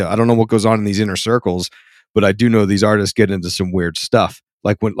have no idea. I don't know what goes on in these inner circles, but I do know these artists get into some weird stuff.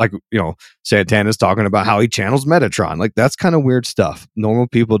 Like when, Santana's talking about how he channels Metatron. Like that's kind of weird stuff. Normal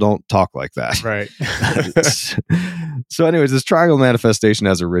people don't talk like that. Right. So anyways, this triangle manifestation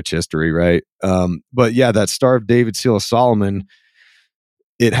has a rich history, right? But yeah, that Star of David, Seal of Solomon,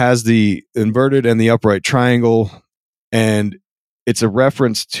 it has the inverted and the upright triangle, and it's a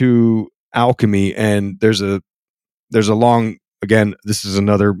reference to alchemy. And there's a long, again, this is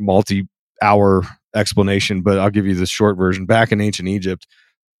another multi-hour explanation, but I'll give you the short version. Back in ancient Egypt,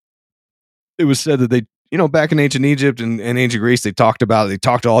 it was said that they, back in ancient Egypt and ancient Greece, they talked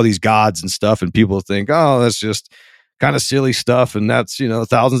to all these gods and stuff, and people think, oh, that's just kind of silly stuff, and that's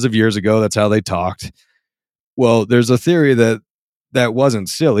thousands of years ago, that's how they talked. Well, there's a theory that wasn't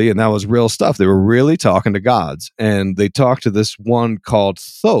silly, and that was real stuff. They were really talking to gods, and they talked to this one called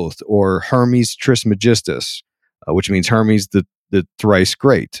Thoth, or Hermes Trismegistus, which means Hermes the thrice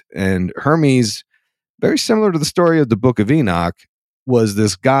great. And Hermes, very similar to the story of the Book of Enoch, was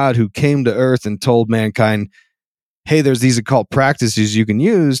this god who came to earth and told mankind, hey, there's these occult practices you can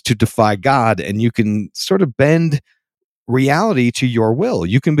use to defy God, and you can sort of bend reality to your will.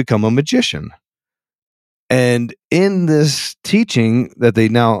 You can become a magician. And in this teaching that they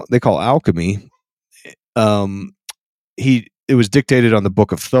call alchemy, it was dictated on the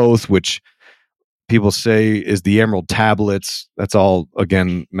Book of Thoth, which people say is the Emerald Tablets. That's all,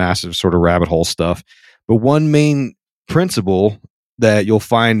 again, massive sort of rabbit hole stuff. But one main principle that you'll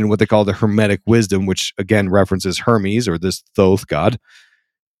find in what they call the Hermetic wisdom, which again references Hermes, or this Thoth god,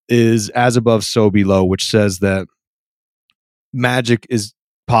 is as above, so below, which says that magic is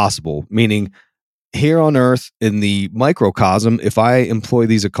possible, meaning here on earth in the microcosm, if I employ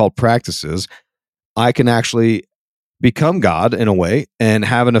these occult practices, I can actually become God in a way and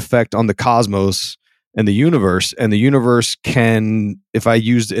have an effect on the cosmos and the universe. And the universe can, if I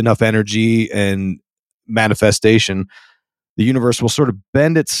used enough energy and manifestation, the universe will sort of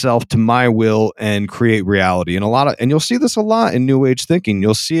bend itself to my will and create reality. And you'll see this a lot in New Age thinking.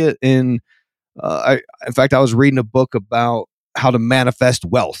 You'll see it in fact, I was reading a book about how to manifest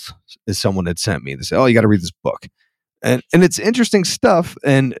wealth, as someone had sent me. They said, oh, you got to read this book. And it's interesting stuff.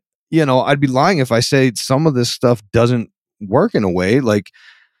 And, I'd be lying if I say some of this stuff doesn't work in a way. Like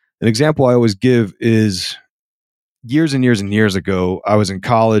an example I always give is years and years and years ago, I was in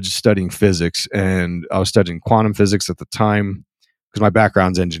college studying physics, and I was studying quantum physics at the time because my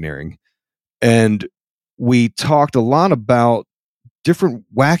background's engineering. And we talked a lot about different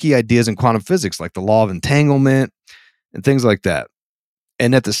wacky ideas in quantum physics, like the law of entanglement and things like that.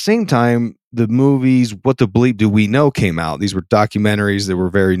 And at the same time, the movies What the Bleep Do We Know came out. These were documentaries that were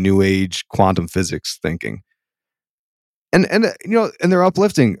very new age quantum physics thinking. And they're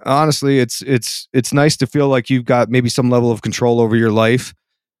uplifting. Honestly, it's nice to feel like you've got maybe some level of control over your life.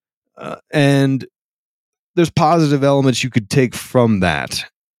 And there's positive elements you could take from that.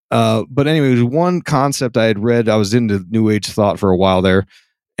 But anyway, there's one concept I had read. I was into New Age thought for a while there.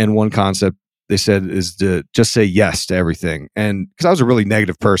 And one concept they said is to just say yes to everything. And because I was a really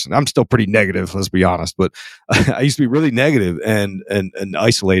negative person, I'm still pretty negative, let's be honest, but I used to be really negative and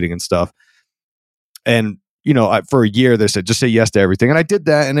isolating and stuff. And, for a year, they said, just say yes to everything. And I did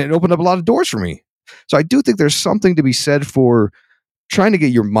that, and it opened up a lot of doors for me. So I do think there's something to be said for trying to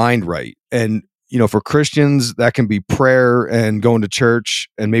get your mind right. And, for Christians, that can be prayer and going to church,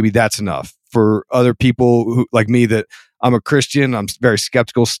 and maybe that's enough. For other people who, like me, that I'm a Christian, I'm very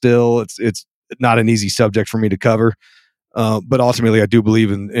skeptical still. It's not an easy subject for me to cover. But ultimately, I do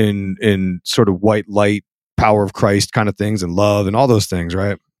believe in sort of white light, power of Christ kind of things, and love and all those things,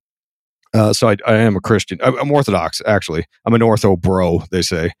 right? So I am a Christian. I'm Orthodox, actually. I'm an ortho bro, they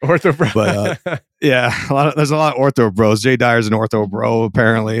say. Ortho bro. But yeah, there's a lot of ortho bros. Jay Dyer's an ortho bro,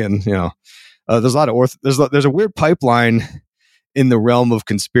 apparently. And, there's a lot of there's a weird pipeline in the realm of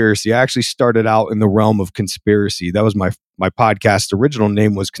conspiracy. I actually started out in the realm of conspiracy. That was my podcast. Original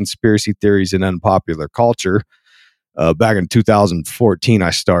name was Conspiracy Theories in Unpopular Culture. Back in 2014, I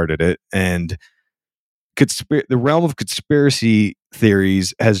started it, and the realm of conspiracy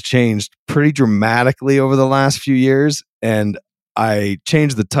theories has changed pretty dramatically over the last few years. And I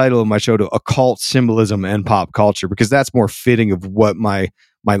changed the title of my show to Occult Symbolism and Pop Culture because that's more fitting of what my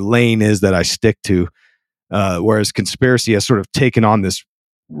lane is that I stick to. Whereas conspiracy has sort of taken on this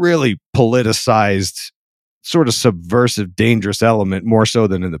really politicized, sort of subversive, dangerous element more so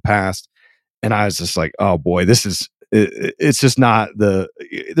than in the past. And I was just like, oh boy, it's just not there's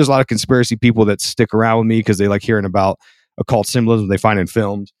a lot of conspiracy people that stick around with me because they like hearing about occult symbolism they find in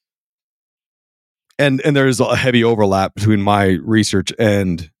films. And there's a heavy overlap between my research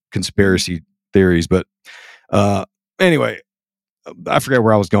and conspiracy theories. But anyway, I forget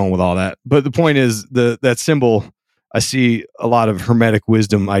where I was going with all that. But the point is that symbol, I see a lot of Hermetic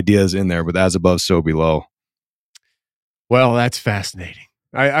wisdom ideas in there, but as above, so below. Well, that's fascinating.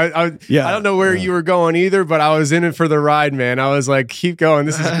 I don't know where you were going either, but I was in it for the ride, man. I was like, keep going.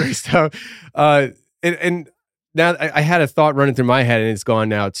 This is great stuff. And now I had a thought running through my head and it's gone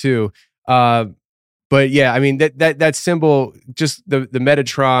now too. But yeah, I mean, that symbol, just the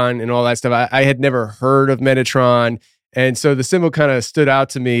Metatron and all that stuff, I had never heard of Metatron. And so the symbol kind of stood out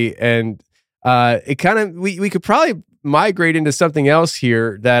to me, and it kind of, we could probably migrate into something else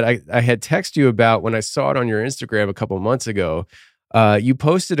here that I had texted you about when I saw it on your Instagram a couple months ago. You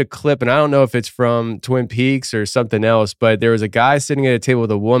posted a clip, and I don't know if it's from Twin Peaks or something else, but there was a guy sitting at a table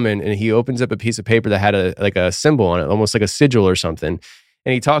with a woman, and he opens up a piece of paper that had a symbol on it, almost like a sigil or something.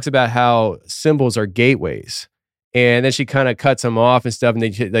 And he talks about how symbols are gateways. And then she kind of cuts him off and stuff,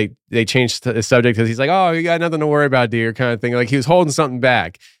 and they changed the subject because he's like, "Oh, you got nothing to worry about, dear," kind of thing. Like he was holding something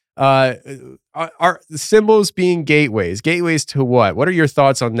back. Are symbols being gateways? Gateways to what? What are your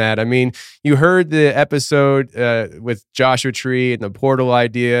thoughts on that? I mean, you heard the episode with Joshua Tree and the portal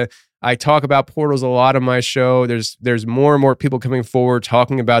idea. I talk about portals a lot on my show. There's more and more people coming forward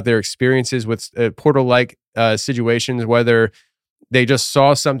talking about their experiences with portal-like situations, whether they just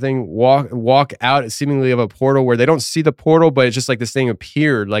saw something walk out seemingly of a portal where they don't see the portal, but it's just like this thing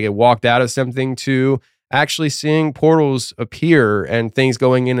appeared, like it walked out of something, to actually seeing portals appear and things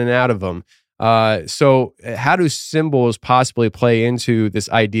going in and out of them. So how do symbols possibly play into this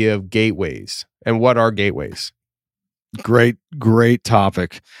idea of gateways, and what are gateways? Great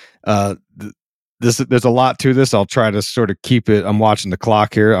topic. There's a lot to this. I'll try to sort of keep it. I'm watching the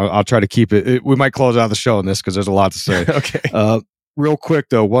clock here. I'll try to keep it. We might close out the show on this because there's a lot to say. Okay. Real quick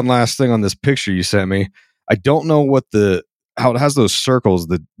though, one last thing on this picture you sent me. I don't know how it has those circles,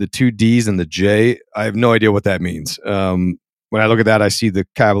 the two D's and the J. I have no idea what that means. When I look at that, I see the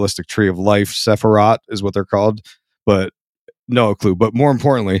Kabbalistic tree of life, Sephirot is what they're called, but no clue. But more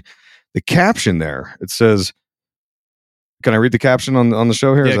importantly, the caption there, it says, can I read the caption on the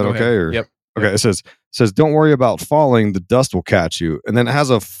show here? Yeah, Is that okay? Or? Yep. Okay. It says, "Don't worry about falling. The dust will catch you." And then it has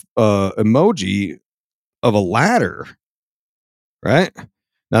a emoji of a ladder, right?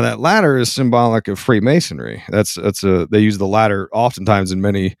 Now that ladder is symbolic of Freemasonry. They use the ladder oftentimes in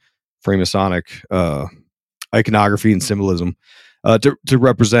many Freemasonic iconography and symbolism to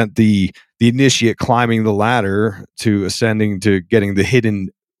represent the initiate climbing the ladder to ascending to getting the hidden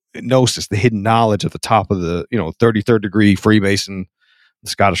gnosis, the hidden knowledge at the top of the 33rd degree Freemason, the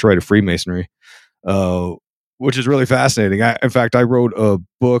Scottish Rite of Freemasonry, which is really fascinating. In fact, I wrote a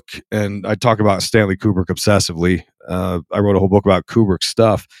book and I talk about Stanley Kubrick obsessively. I wrote a whole book about Kubrick's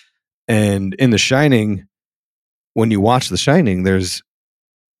stuff. And in The Shining, when you watch The Shining, there's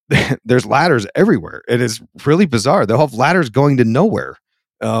ladders everywhere. It is really bizarre. They'll have ladders going to nowhere.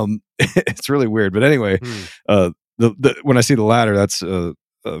 It's really weird. But anyway, when I see the ladder, that's a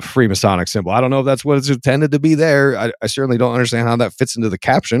Freemasonic symbol. I don't know if that's what it's intended to be there. I certainly don't understand how that fits into the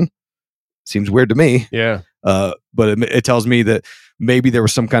caption. Seems weird to me. Yeah. But it tells me that maybe there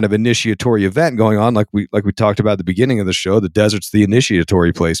was some kind of initiatory event going on, like we talked about at the beginning of the show. The desert's the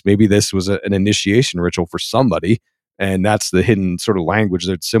initiatory place. Maybe this was an initiation ritual for somebody, and that's the hidden sort of language,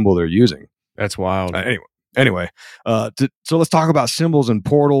 that symbol they're using. That's wild. Anyway, so let's talk about symbols and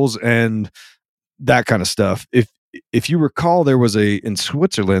portals and that kind of stuff. If you recall, there was in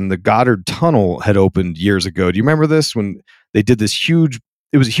Switzerland, the Goddard Tunnel had opened years ago. Do you remember this, when they did this huge?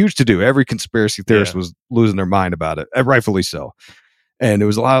 It was huge to do. Every conspiracy theorist was losing their mind about it, and rightfully so. And it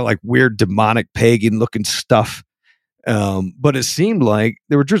was a lot of like weird demonic pagan looking stuff. But it seemed like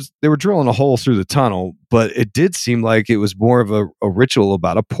they were drilling a hole through the tunnel, but it did seem like it was more of a ritual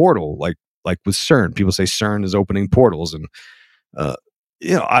about a portal, like with CERN. People say CERN is opening portals, and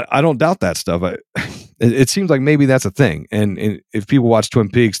I don't doubt that stuff. It seems like maybe that's a thing, and if people watch Twin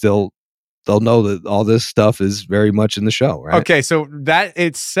Peaks, they'll know that all this stuff is very much in the show, right? Okay, so that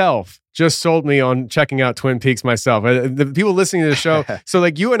itself just sold me on checking out Twin Peaks myself. The people listening to the show, so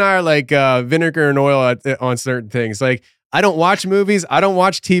like you and I are like vinegar and oil on certain things. Like I don't watch movies, I don't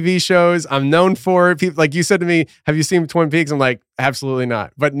watch TV shows. I'm known for it. People, like you said to me, "Have you seen Twin Peaks?" I'm like, absolutely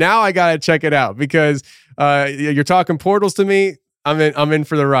not. But now I gotta check it out because you're talking portals to me. I'm in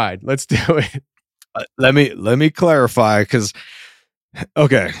for the ride. Let's do it. Let me clarify, because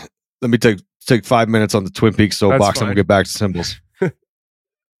okay, let me take 5 minutes on the Twin Peaks soapbox, and we'll get back to symbols.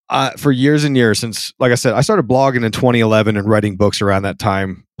 For years and years, since, like I said, I started blogging in 2011 and writing books around that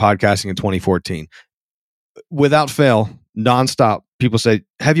time, podcasting in 2014. Without fail, nonstop, people say,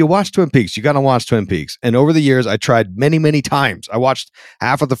 "Have you watched Twin Peaks? You got to watch Twin Peaks." And over the years, I tried many, many times. I watched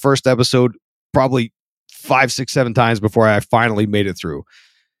half of the first episode, probably 5, 6, 7 times before I finally made it through.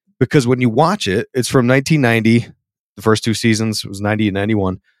 Because when you watch it, it's from 1990. The first 2 seasons was 90 and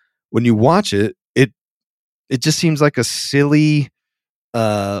 91. When you watch it, it just seems like a silly,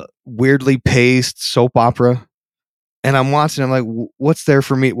 weirdly paced soap opera. And I'm watching, I'm like, what's there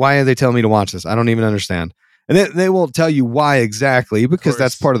for me? Why are they telling me to watch this? I don't even understand. And they won't tell you why exactly, because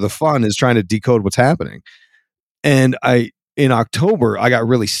that's part of the fun, is trying to decode what's happening. And in October, I got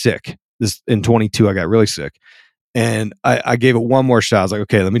really sick. In 22, I got really sick. And I gave it one more shot. I was like,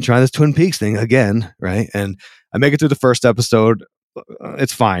 okay, let me try this Twin Peaks thing again, right? And I make it through the first episode.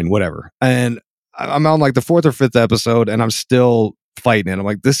 It's fine, whatever. And I'm on like the 4th or 5th episode, and I'm still fighting it. I'm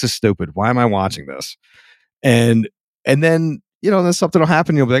like, this is stupid. Why am I watching this? And then, then something will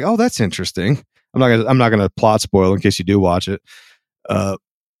happen. You'll be like, oh, that's interesting. I'm not gonna plot spoil in case you do watch it.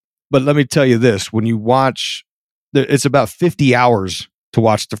 But let me tell you this: when you watch, it's about 50 hours to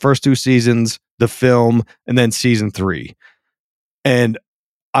watch the first 2 seasons, the film, and then season 3. And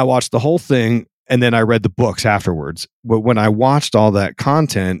I watched the whole thing, and then I read the books afterwards. But when I watched all that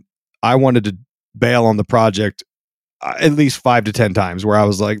content, I wanted to bail on the project at least 5 to 10 times, where I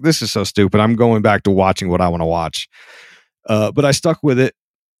was like, this is so stupid. I'm going back to watching what I want to watch. But I stuck with it,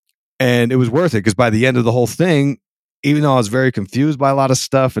 and it was worth it, because by the end of the whole thing, even though I was very confused by a lot of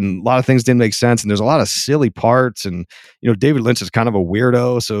stuff and a lot of things didn't make sense, and there's a lot of silly parts, and David Lynch is kind of a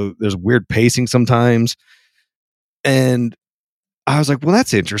weirdo, so there's weird pacing sometimes. And I was like, well,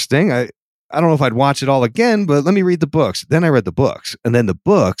 that's interesting. I don't know if I'd watch it all again, but let me read the books. Then I read the books, and then the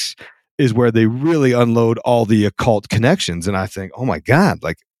books is where they really unload all the occult connections. And I think, oh my God,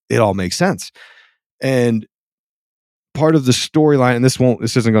 like it all makes sense. And part of the storyline, and this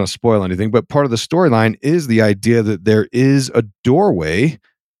isn't going to spoil anything, but part of the storyline is the idea that there is a doorway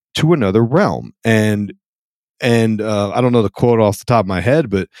to another realm. And I don't know the quote off the top of my head,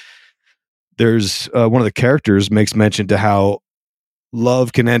 but there's one of the characters makes mention to how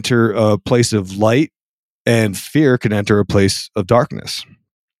love can enter a place of light and fear can enter a place of darkness.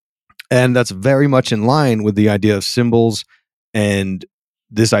 And that's very much in line with the idea of symbols and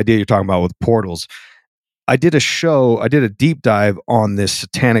this idea you're talking about with portals. I did a deep dive on this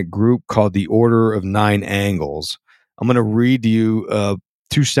satanic group called the Order of Nine Angles. I'm going to read you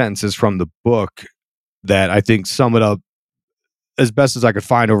 2 sentences from the book that I think sum it up as best as I could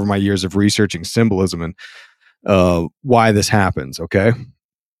find over my years of researching symbolism and why this happens, okay? It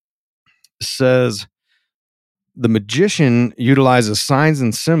says, the magician utilizes signs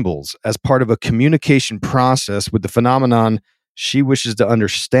and symbols as part of a communication process with the phenomenon she wishes to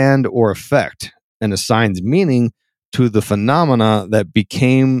understand or affect, and assigns meaning to the phenomena that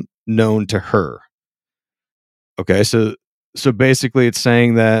became known to her. Okay, so basically it's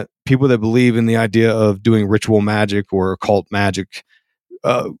saying that people that believe in the idea of doing ritual magic or occult magic,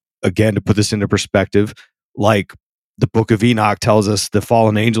 again, to put this into perspective, like the Book of Enoch tells us the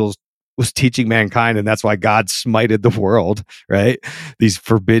fallen angels was teaching mankind, and that's why God smited the world, right? These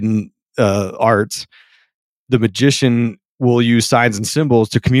forbidden arts. The magician will use signs and symbols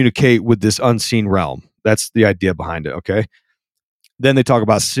to communicate with this unseen realm. That's the idea behind it, okay? Then they talk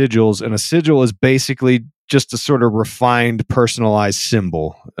about sigils, and a sigil is basically just a sort of refined, personalized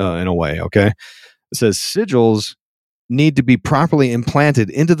symbol in a way, okay? It says sigils need to be properly implanted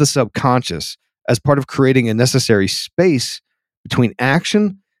into the subconscious as part of creating a necessary space between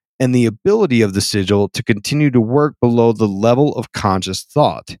action and the ability of the sigil to continue to work below the level of conscious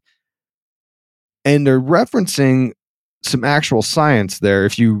thought. And they're referencing some actual science there.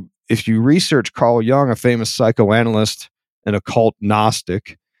 If you research Carl Jung, a famous psychoanalyst and occult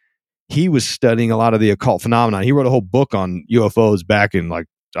Gnostic, he was studying a lot of the occult phenomena. He wrote a whole book on UFOs back in the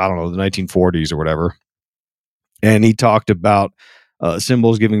 1940s or whatever. And he talked about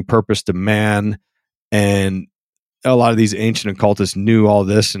symbols giving purpose to man, and a lot of these ancient occultists knew all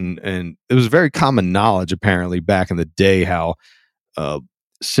this, and it was very common knowledge apparently back in the day how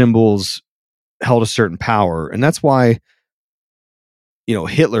symbols held a certain power, and that's why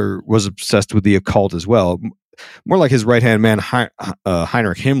Hitler was obsessed with the occult as well. More like his right hand man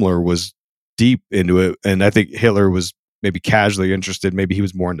Heinrich Himmler was deep into it, and I think Hitler was maybe casually interested. Maybe he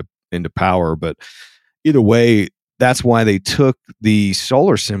was more into power, but either way, that's why they took the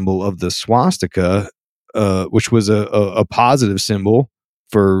solar symbol of the swastika, which was a positive symbol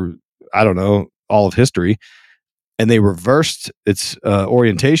for, I don't know, all of history, and they reversed its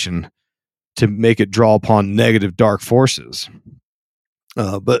orientation to make it draw upon negative dark forces.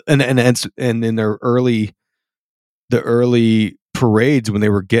 But in their early parades, when they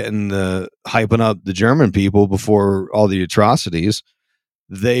were getting hyping up the German people before all the atrocities,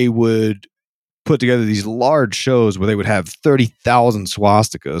 they would put together these large shows where they would have 30,000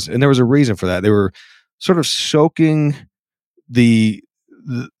 swastikas, and there was a reason for that. They were sort of soaking the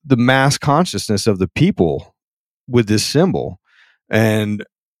mass consciousness of the people with this symbol. And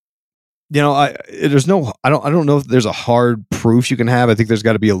I don't know if there's a hard proof you can have. I think there's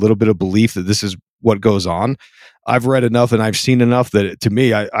got to be a little bit of belief that this is what goes on. I've read enough and I've seen enough that to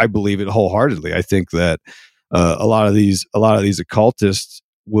me, I believe it wholeheartedly. I think that a lot of these occultists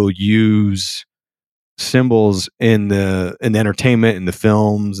will use symbols in the entertainment, in the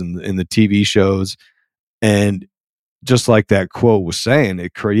films, and in the TV shows, and just like that quote was saying,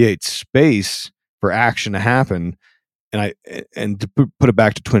 it creates space for action to happen. And to put it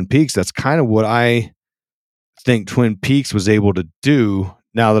back to Twin Peaks, that's kind of what I think Twin Peaks was able to do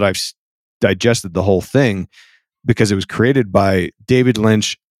now that I've digested the whole thing, because it was created by David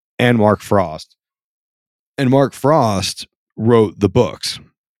Lynch and Mark Frost. And Mark Frost wrote the books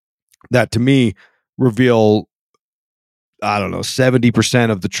that, to me, reveal, I don't know,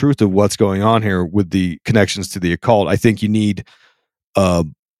 70% of the truth of what's going on here with the connections to the occult. I think you need, I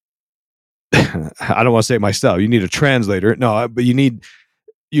don't want to say myself, you need a translator. No, but you need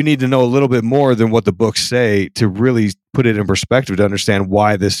to know a little bit more than what the books say to really put it in perspective, to understand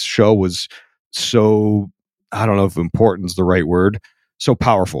why this show was so, I don't know if important is the right word, so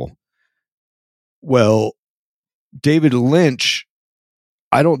powerful. Well, David Lynch,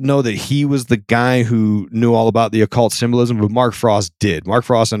 I don't know that he was the guy who knew all about the occult symbolism, but Mark Frost did. Mark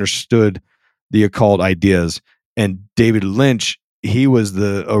Frost understood the occult ideas, and David Lynch, he was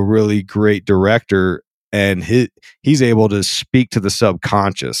a really great director, and he's able to speak to the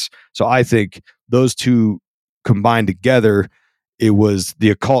subconscious. So I think those two combined together, it was the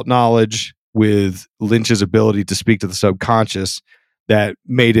occult knowledge with Lynch's ability to speak to the subconscious that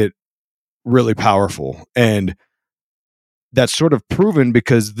made it really powerful. And that's sort of proven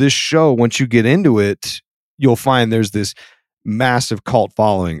because this show, once you get into it, you'll find there's this massive cult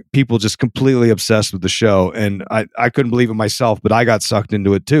following. People just completely obsessed with the show. And I couldn't believe it myself, but I got sucked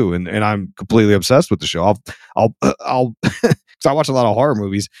into it too. And I'm completely obsessed with the show. I'll because I watch a lot of horror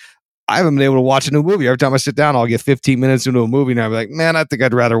movies. I haven't been able to watch a new movie. Every time I sit down, I'll get 15 minutes into a movie and I'm like, man, I think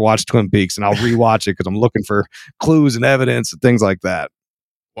I'd rather watch Twin Peaks, and I'll rewatch it because I'm looking for clues and evidence and things like that.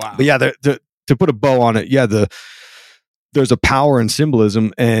 Wow. But yeah, to put a bow on it, yeah, there's a power in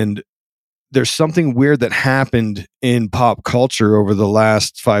symbolism, and there's something weird that happened in pop culture over the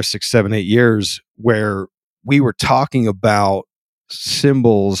last 5, 6, 7, 8 years where we were talking about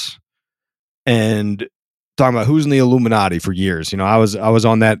symbols and talking about who's in the Illuminati for years. I was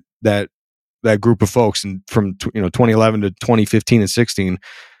on that group of folks, and from 2011 to 2015 and 16,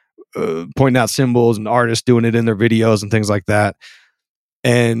 pointing out symbols and artists doing it in their videos and things like that.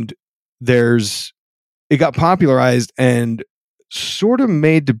 And it got popularized and sort of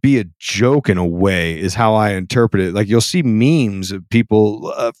made to be a joke in a way, is how I interpret it. Like, you'll see memes of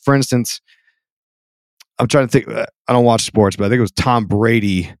people, for instance, I'm trying to think, I don't watch sports, but I think it was Tom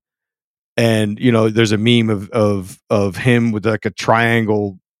Brady. And, there's a meme of him with like a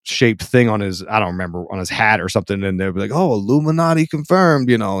triangle shaped thing on his, I don't remember, on his hat or something. And they'll be like, oh, Illuminati confirmed,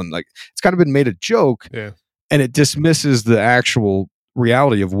 and like, it's kind of been made a joke. Yeah. And it dismisses the actual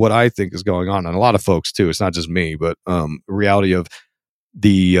reality of what I think is going on, and a lot of folks too. It's not just me, but reality of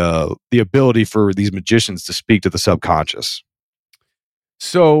the ability for these magicians to speak to the subconscious.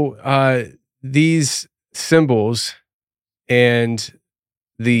 So these symbols and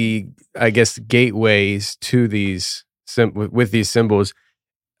the, I guess, gateways to these with these symbols,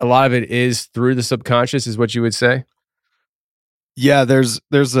 a lot of it is through the subconscious, is what you would say? Yeah, there's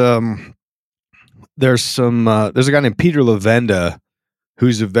a guy named Peter Levenda,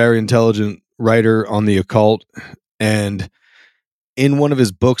 who's a very intelligent writer on the occult. And in one of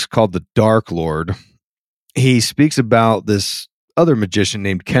his books called The Dark Lord, he speaks about this other magician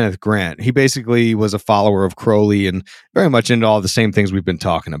named Kenneth Grant. He basically was a follower of Crowley and very much into all the same things we've been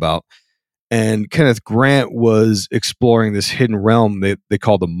talking about. And Kenneth Grant was exploring this hidden realm they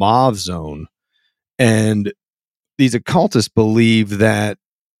call the Mauve Zone. And these occultists believe that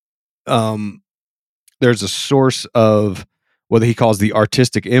there's a source of what he calls the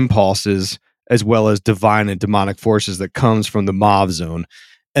artistic impulses, as well as divine and demonic forces that comes from the Mauve Zone.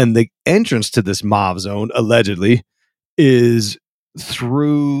 And the entrance to this Mauve Zone, allegedly, is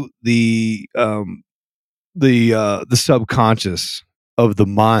through the subconscious of the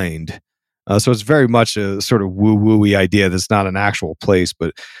mind. So it's very much a sort of woo-woo-y idea that's not an actual place,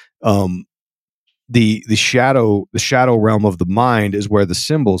 but the shadow realm of the mind is where the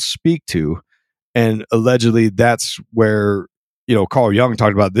symbols speak to. And allegedly that's where, Carl Jung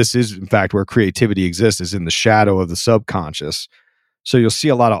talked about, this is in fact where creativity exists, is in the shadow of the subconscious. So you'll see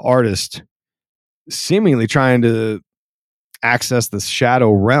a lot of artists seemingly trying to access the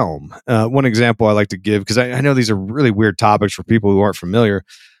shadow realm. One example I like to give, because I know these are really weird topics for people who aren't familiar.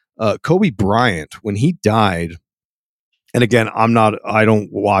 Kobe Bryant, when he died, and again, I don't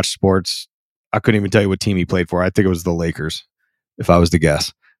watch sports. I couldn't even tell you what team he played for. I think it was the Lakers, if I was to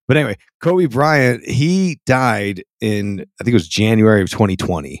guess. But anyway, Kobe Bryant, he died in, I think it was January of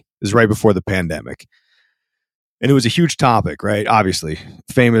 2020. It was right before the pandemic. And it was a huge topic, right? Obviously,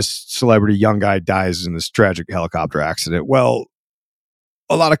 famous celebrity, young guy dies in this tragic helicopter accident. Well,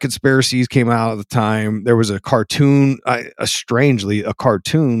 a lot of conspiracies came out at the time. There was a cartoon, strangely, a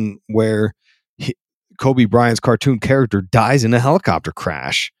cartoon where Kobe Bryant's cartoon character dies in a helicopter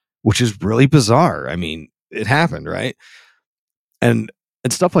crash, which is really bizarre. I mean, it happened, right? And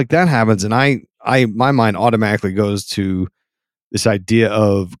stuff like that happens. And my mind automatically goes to this idea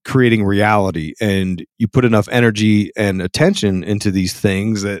of creating reality, and you put enough energy and attention into these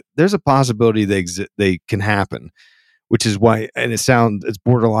things that there's a possibility they can happen, which is why, and it's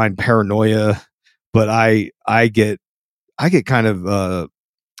borderline paranoia, but I get kind of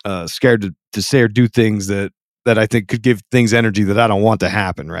scared to say or do things that I think could give things energy that I don't want to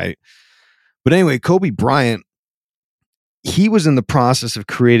happen. Right. But anyway, Kobe Bryant, he was in the process of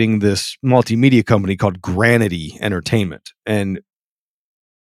creating this multimedia company called Granity Entertainment. And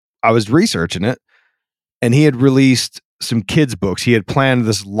I was researching it, and he had released some kids' books. He had planned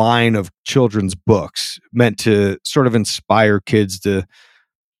this line of children's books meant to sort of inspire kids to,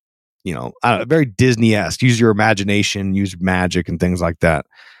 very Disney-esque, use your imagination, use magic and things like that.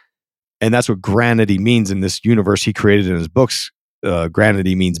 And that's what Granity means in this universe he created in his books.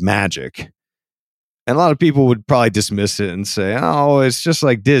 Granity means magic. And a lot of people would probably dismiss it and say, oh, it's just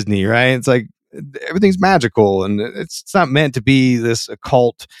like Disney, right? It's like everything's magical, and it's not meant to be this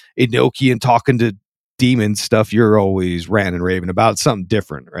occult Enochian talking to demon stuff you're always ranting and raving about. It's something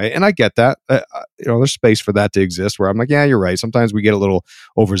different, right? And I get that. There's space for that to exist, where I'm like, yeah, you're right. Sometimes we get a little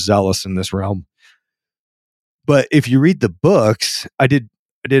overzealous in this realm. But if you read the books, I did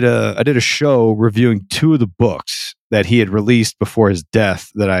a show reviewing 2 of the books that he had released before his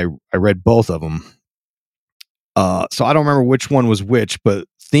death, that I read both of them. So I don't remember which one was which, but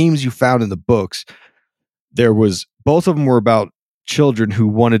themes you found in the books, both of them were about children who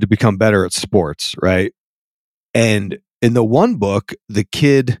wanted to become better at sports, right? And in the one book, the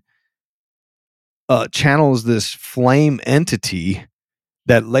kid channels this flame entity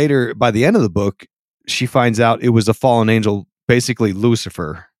that later, by the end of the book, she finds out it was a fallen angel, basically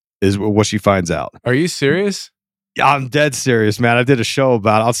Lucifer, is what she finds out. Are you serious? Yeah, I'm dead serious, man. I did a show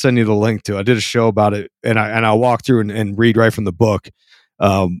about it. I'll send you the link to it. I did a show about it, and I'll walk through and read right from the book.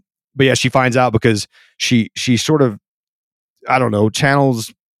 But yeah, she finds out because she sort of, I don't know,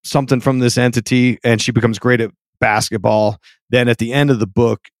 channels something from this entity, and she becomes great at basketball. Then at the end of the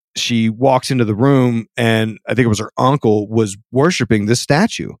book, she walks into the room, and I think it was her uncle was worshiping this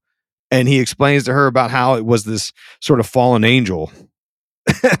statue. And he explains to her about how it was this sort of fallen angel.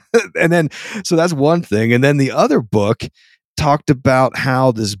 And then, so that's one thing. And then the other book talked about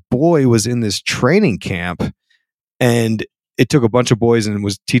how this boy was in this training camp, and it took a bunch of boys and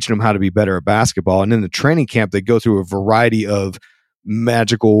was teaching them how to be better at basketball. And in the training camp, they go through a variety of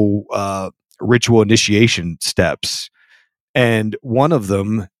magical ritual initiation steps. And one of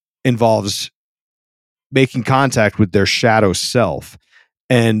them involves making contact with their shadow self.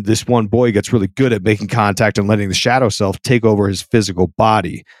 And this one boy gets really good at making contact and letting the shadow self take over his physical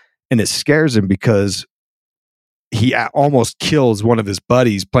body. And it scares him because he almost kills one of his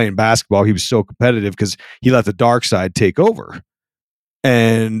buddies playing basketball. He was so competitive because he let the dark side take over.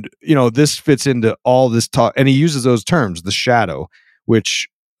 And, this fits into all this talk. And he uses those terms, the shadow, which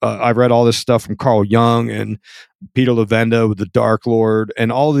I've read all this stuff from Carl Jung and Peter Levenda with the Dark Lord, and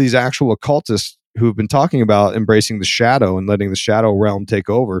all of these actual occultists who have been talking about embracing the shadow and letting the shadow realm take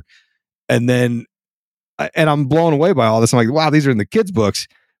over. And then, and I'm blown away by all this. I'm like, wow, these are in the kids' books.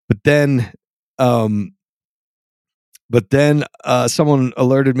 But then, someone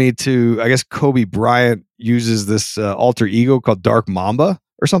alerted me to, I guess Kobe Bryant uses this alter ego called Dark Mamba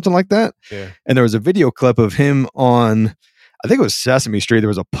or something like that. Yeah. And there was a video clip of him on, I think it was Sesame Street. There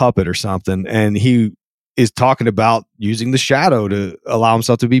was a puppet or something, and he is talking about using the shadow to allow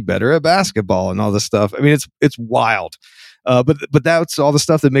himself to be better at basketball and all this stuff. I mean, it's wild. But that's all the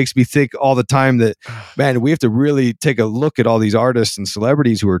stuff that makes me think all the time that, man, we have to really take a look at all these artists and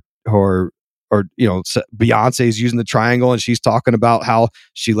celebrities who are Beyonce's using the triangle, and she's talking about how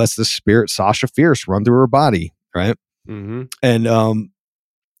she lets the spirit Sasha Fierce run through her body, right? Mm-hmm. And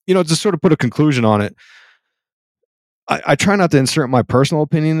to sort of put a conclusion on it, I try not to insert my personal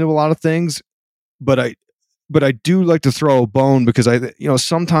opinion into a lot of things, but I do like to throw a bone because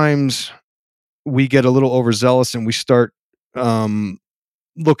sometimes we get a little overzealous and we start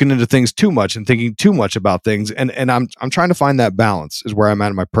looking into things too much and thinking too much about things, and I'm trying to find that balance is where I'm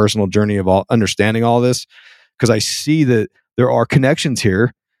at in my personal journey of understanding all this, because I see that there are connections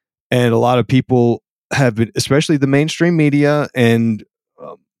here, and a lot of people have been, especially the mainstream media and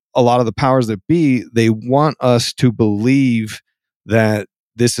a lot of the powers that be, they want us to believe that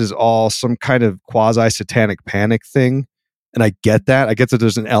this is all some kind of quasi satanic panic thing, and I get that. I get that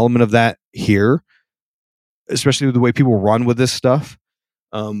there's an element of that here, especially with the way people run with this stuff.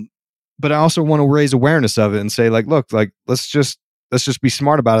 But I also want to raise awareness of it and say, like, look, like, let's just be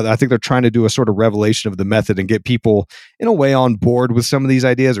smart about it. I think they're trying to do a sort of revelation of the method and get people in a way on board with some of these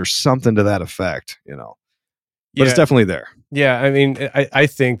ideas or something to that effect, but it's definitely there. Yeah. I mean, I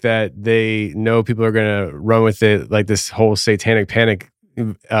think that they know people are going to run with it, like this whole satanic panic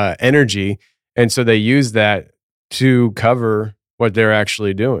energy. And so they use that to cover what they're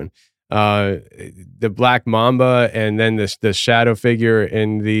actually doing. The Black Mamba, and then the shadow figure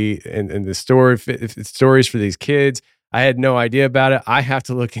in the stories for these kids. I had no idea about it. I have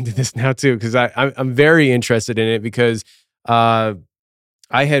to look into this now too, because I'm very interested in it, because there's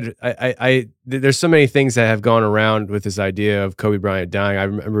so many things that have gone around with this idea of Kobe Bryant dying. I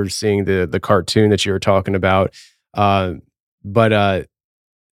remember seeing the cartoon that you were talking about,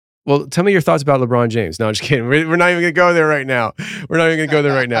 well, tell me your thoughts about LeBron James. No, I'm just kidding. We're not even going to go there right now.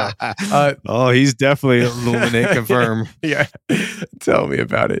 He's definitely Illuminate confirm. Yeah. Tell me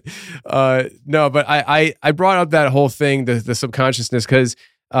about it. No, but I brought up that whole thing, the subconsciousness, because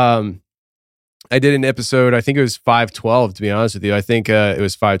I did an episode, I think it was 512, to be honest with you. I think it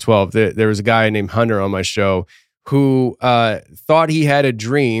was 512. There was a guy named Hunter on my show who thought he had a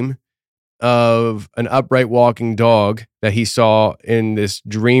dream of an upright walking dog that he saw in this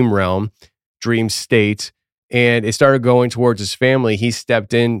dream state, and it started going towards his family. He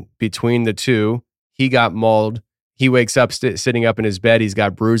stepped in between the two. He got mauled. He wakes up sitting up in his bed. He's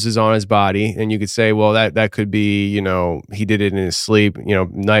got bruises on his body, and you could say, well, that could be, he did it in his sleep,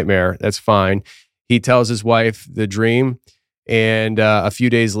 nightmare. That's fine. He tells his wife the dream, and a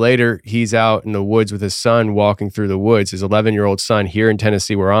few days later, he's out in the woods with his son, walking through the woods, his 11-year-old son here in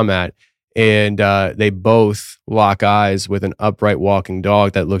Tennessee, where I'm at. And they both lock eyes with an upright walking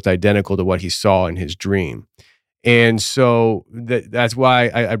dog that looked identical to what he saw in his dream. And so that's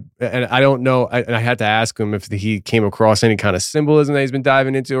why I don't know. I had to ask him if he came across any kind of symbolism that he's been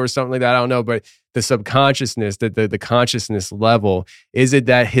diving into or something like that. I don't know. But the subconsciousness, the consciousness level, is it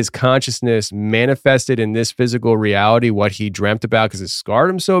that his consciousness manifested in this physical reality what he dreamt about because it scarred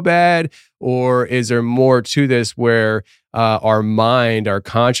him so bad? Or is there more to this where our mind, our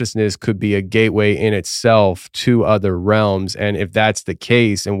consciousness could be a gateway in itself to other realms? And if that's the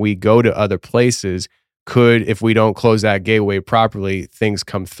case and we go to other places, if we don't close that gateway properly, things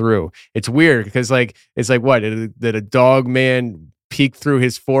come through? It's weird because it's like what? Did a dog man peek through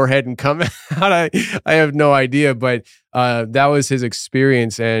his forehead and come out? I have no idea, but that was his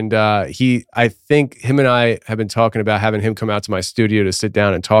experience. And I think him and I have been talking about having him come out to my studio to sit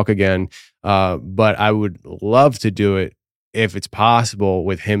down and talk again. But I would love to do it if it's possible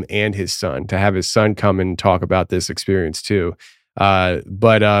with him and his son, to have his son come and talk about this experience too.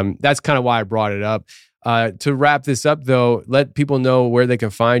 But that's kind of why I brought it up. To wrap this up, though, let people know where they can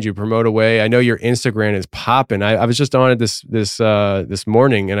find you, promote away. I know your Instagram is popping. I was just on it this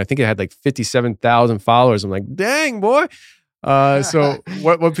morning, and I think it had like 57,000 followers. I'm like, dang, boy. So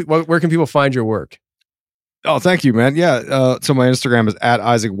where can people find your work? Oh, thank you, man. Yeah. So my Instagram is at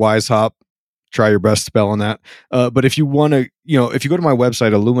Isaac Weishaupt. Try your best spelling that. But if you want to, if you go to my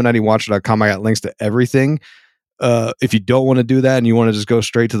website, IlluminatiWatcher.com, I got links to everything. If you don't want to do that and you want to just go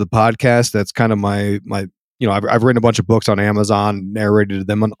straight to the podcast, that's kind of my I've written a bunch of books on Amazon, narrated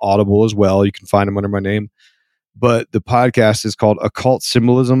them on Audible as well. You can find them under my name. But the podcast is called Occult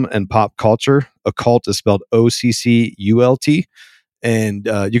Symbolism and Pop Culture. Occult is spelled OCCULT. And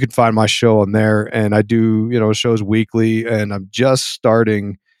you can find my show on there. And I do, shows weekly. And I'm just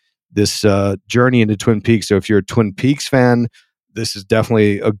starting this journey into Twin Peaks. So if you're a Twin Peaks fan, this is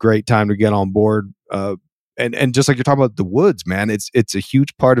definitely a great time to get on board. And just like you're talking about the woods, man, it's a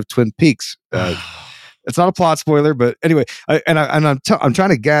huge part of Twin Peaks. It's not a plot spoiler, but anyway, I'm trying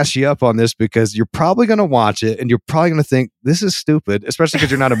to gas you up on this because you're probably going to watch it and you're probably going to think this is stupid, especially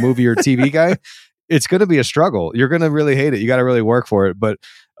because you're not a movie or TV guy. It's going to be a struggle. You're going to really hate it. You got to really work for it. But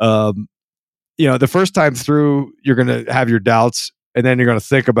the first time through, you're going to have your doubts, and then you're going to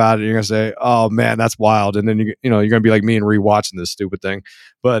think about it. And you're going to say, "Oh man, that's wild." And then you're going to be like me and rewatching this stupid thing.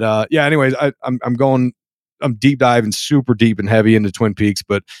 But anyways, I'm deep diving super deep and heavy into Twin Peaks,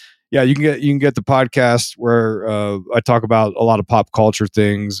 but. Yeah, you can get the podcast where I talk about a lot of pop culture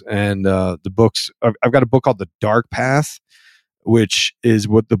things and the books. I've got a book called The Dark Path, which is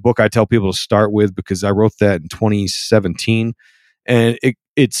what the book I tell people to start with because I wrote that in 2017, and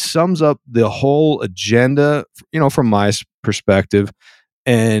it sums up the whole agenda, from my perspective,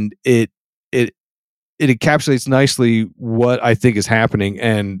 and it encapsulates nicely what I think is happening.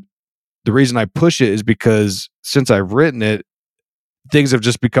 And the reason I push it is because since I've written it, things have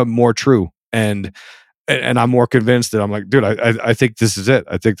just become more true, and I'm more convinced that I'm like, dude, I think this is it.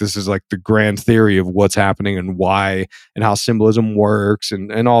 I think this is like the grand theory of what's happening and why and how symbolism works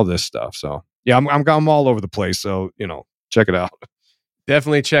and all this stuff. So yeah, I'm all over the place. So check it out.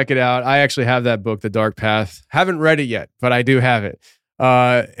 Definitely check it out. I actually have that book, The Dark Path. Haven't read it yet, but I do have it.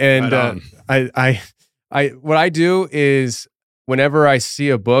 What I do is whenever I see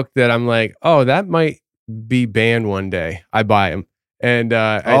a book that I'm like, oh, that might be banned one day, I buy them. And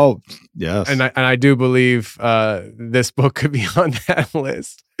yes, and I do believe this book could be on that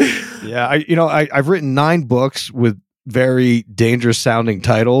list. Yeah, I've written 9 books with very dangerous sounding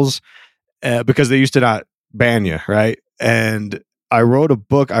titles because they used to not ban you, right? And I wrote a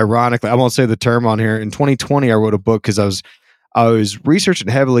book. Ironically, I won't say the term on here. In 2020, I wrote a book because I was researching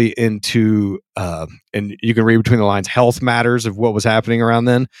heavily into and you can read between the lines, health matters of what was happening around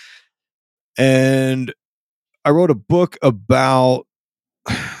then, and I wrote a book about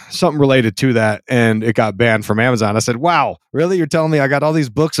something related to that, and it got banned from Amazon. I said, wow, really? You're telling me I got all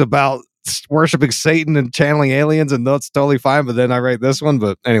these books about worshiping Satan and channeling aliens, and that's totally fine, but then I write this one?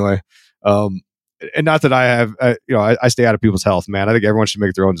 But anyway, and not that I have, I stay out of people's health, man. I think everyone should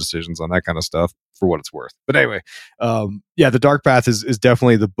make their own decisions on that kind of stuff for what it's worth. But anyway, The Dark Path is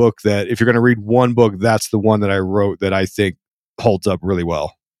definitely the book that if you're going to read one book, that's the one that I wrote that I think holds up really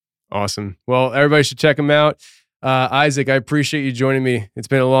well. Awesome. Well, everybody should check them out. Isaac, I appreciate you joining me. It's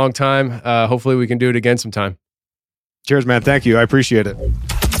been a long time. Hopefully we can do it again sometime. Cheers, man. Thank you. I appreciate it.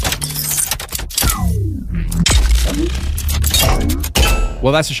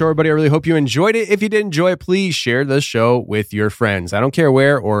 Well, that's the show, everybody. I really hope you enjoyed it. If you did enjoy it, please share the show with your friends. I don't care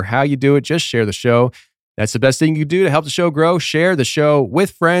where or how you do it. Just share the show. That's the best thing you can do to help the show grow. Share the show with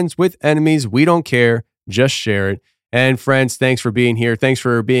friends, with enemies. We don't care. Just share it. And friends, thanks for being here. Thanks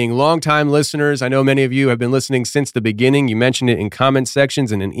for being longtime listeners. I know many of you have been listening since the beginning. You mentioned it in comment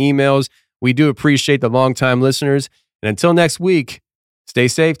sections and in emails. We do appreciate the longtime listeners. And until next week, stay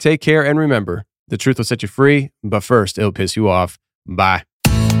safe, take care, and remember, the truth will set you free, but first, it'll piss you off. Bye.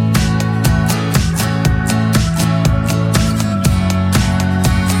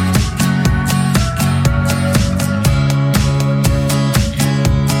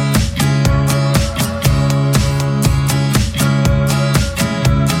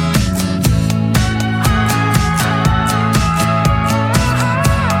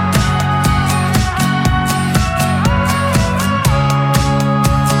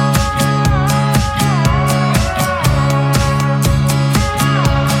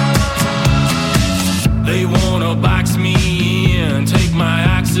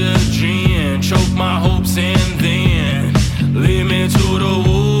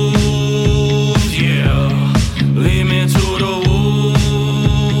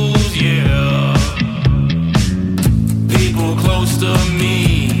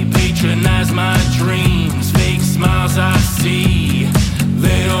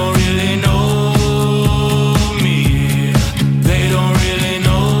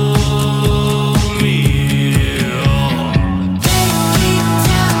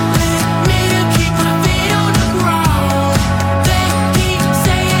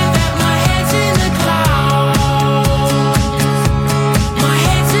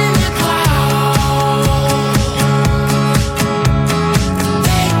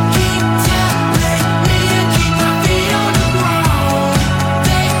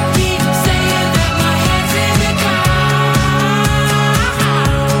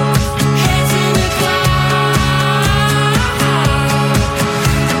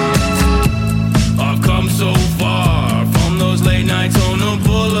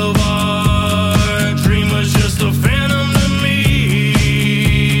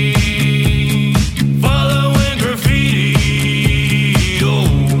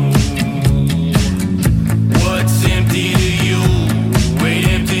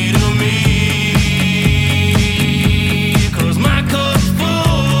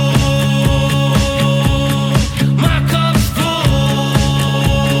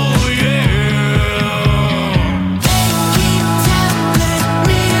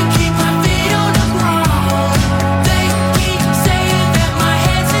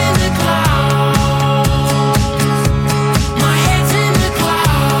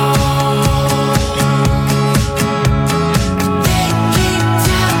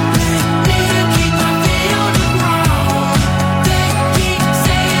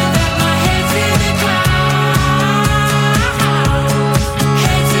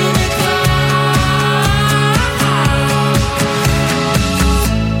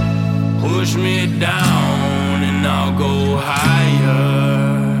 me down and I'll go higher.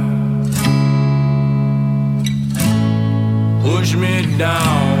 Push me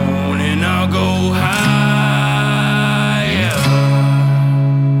down and I'll go higher.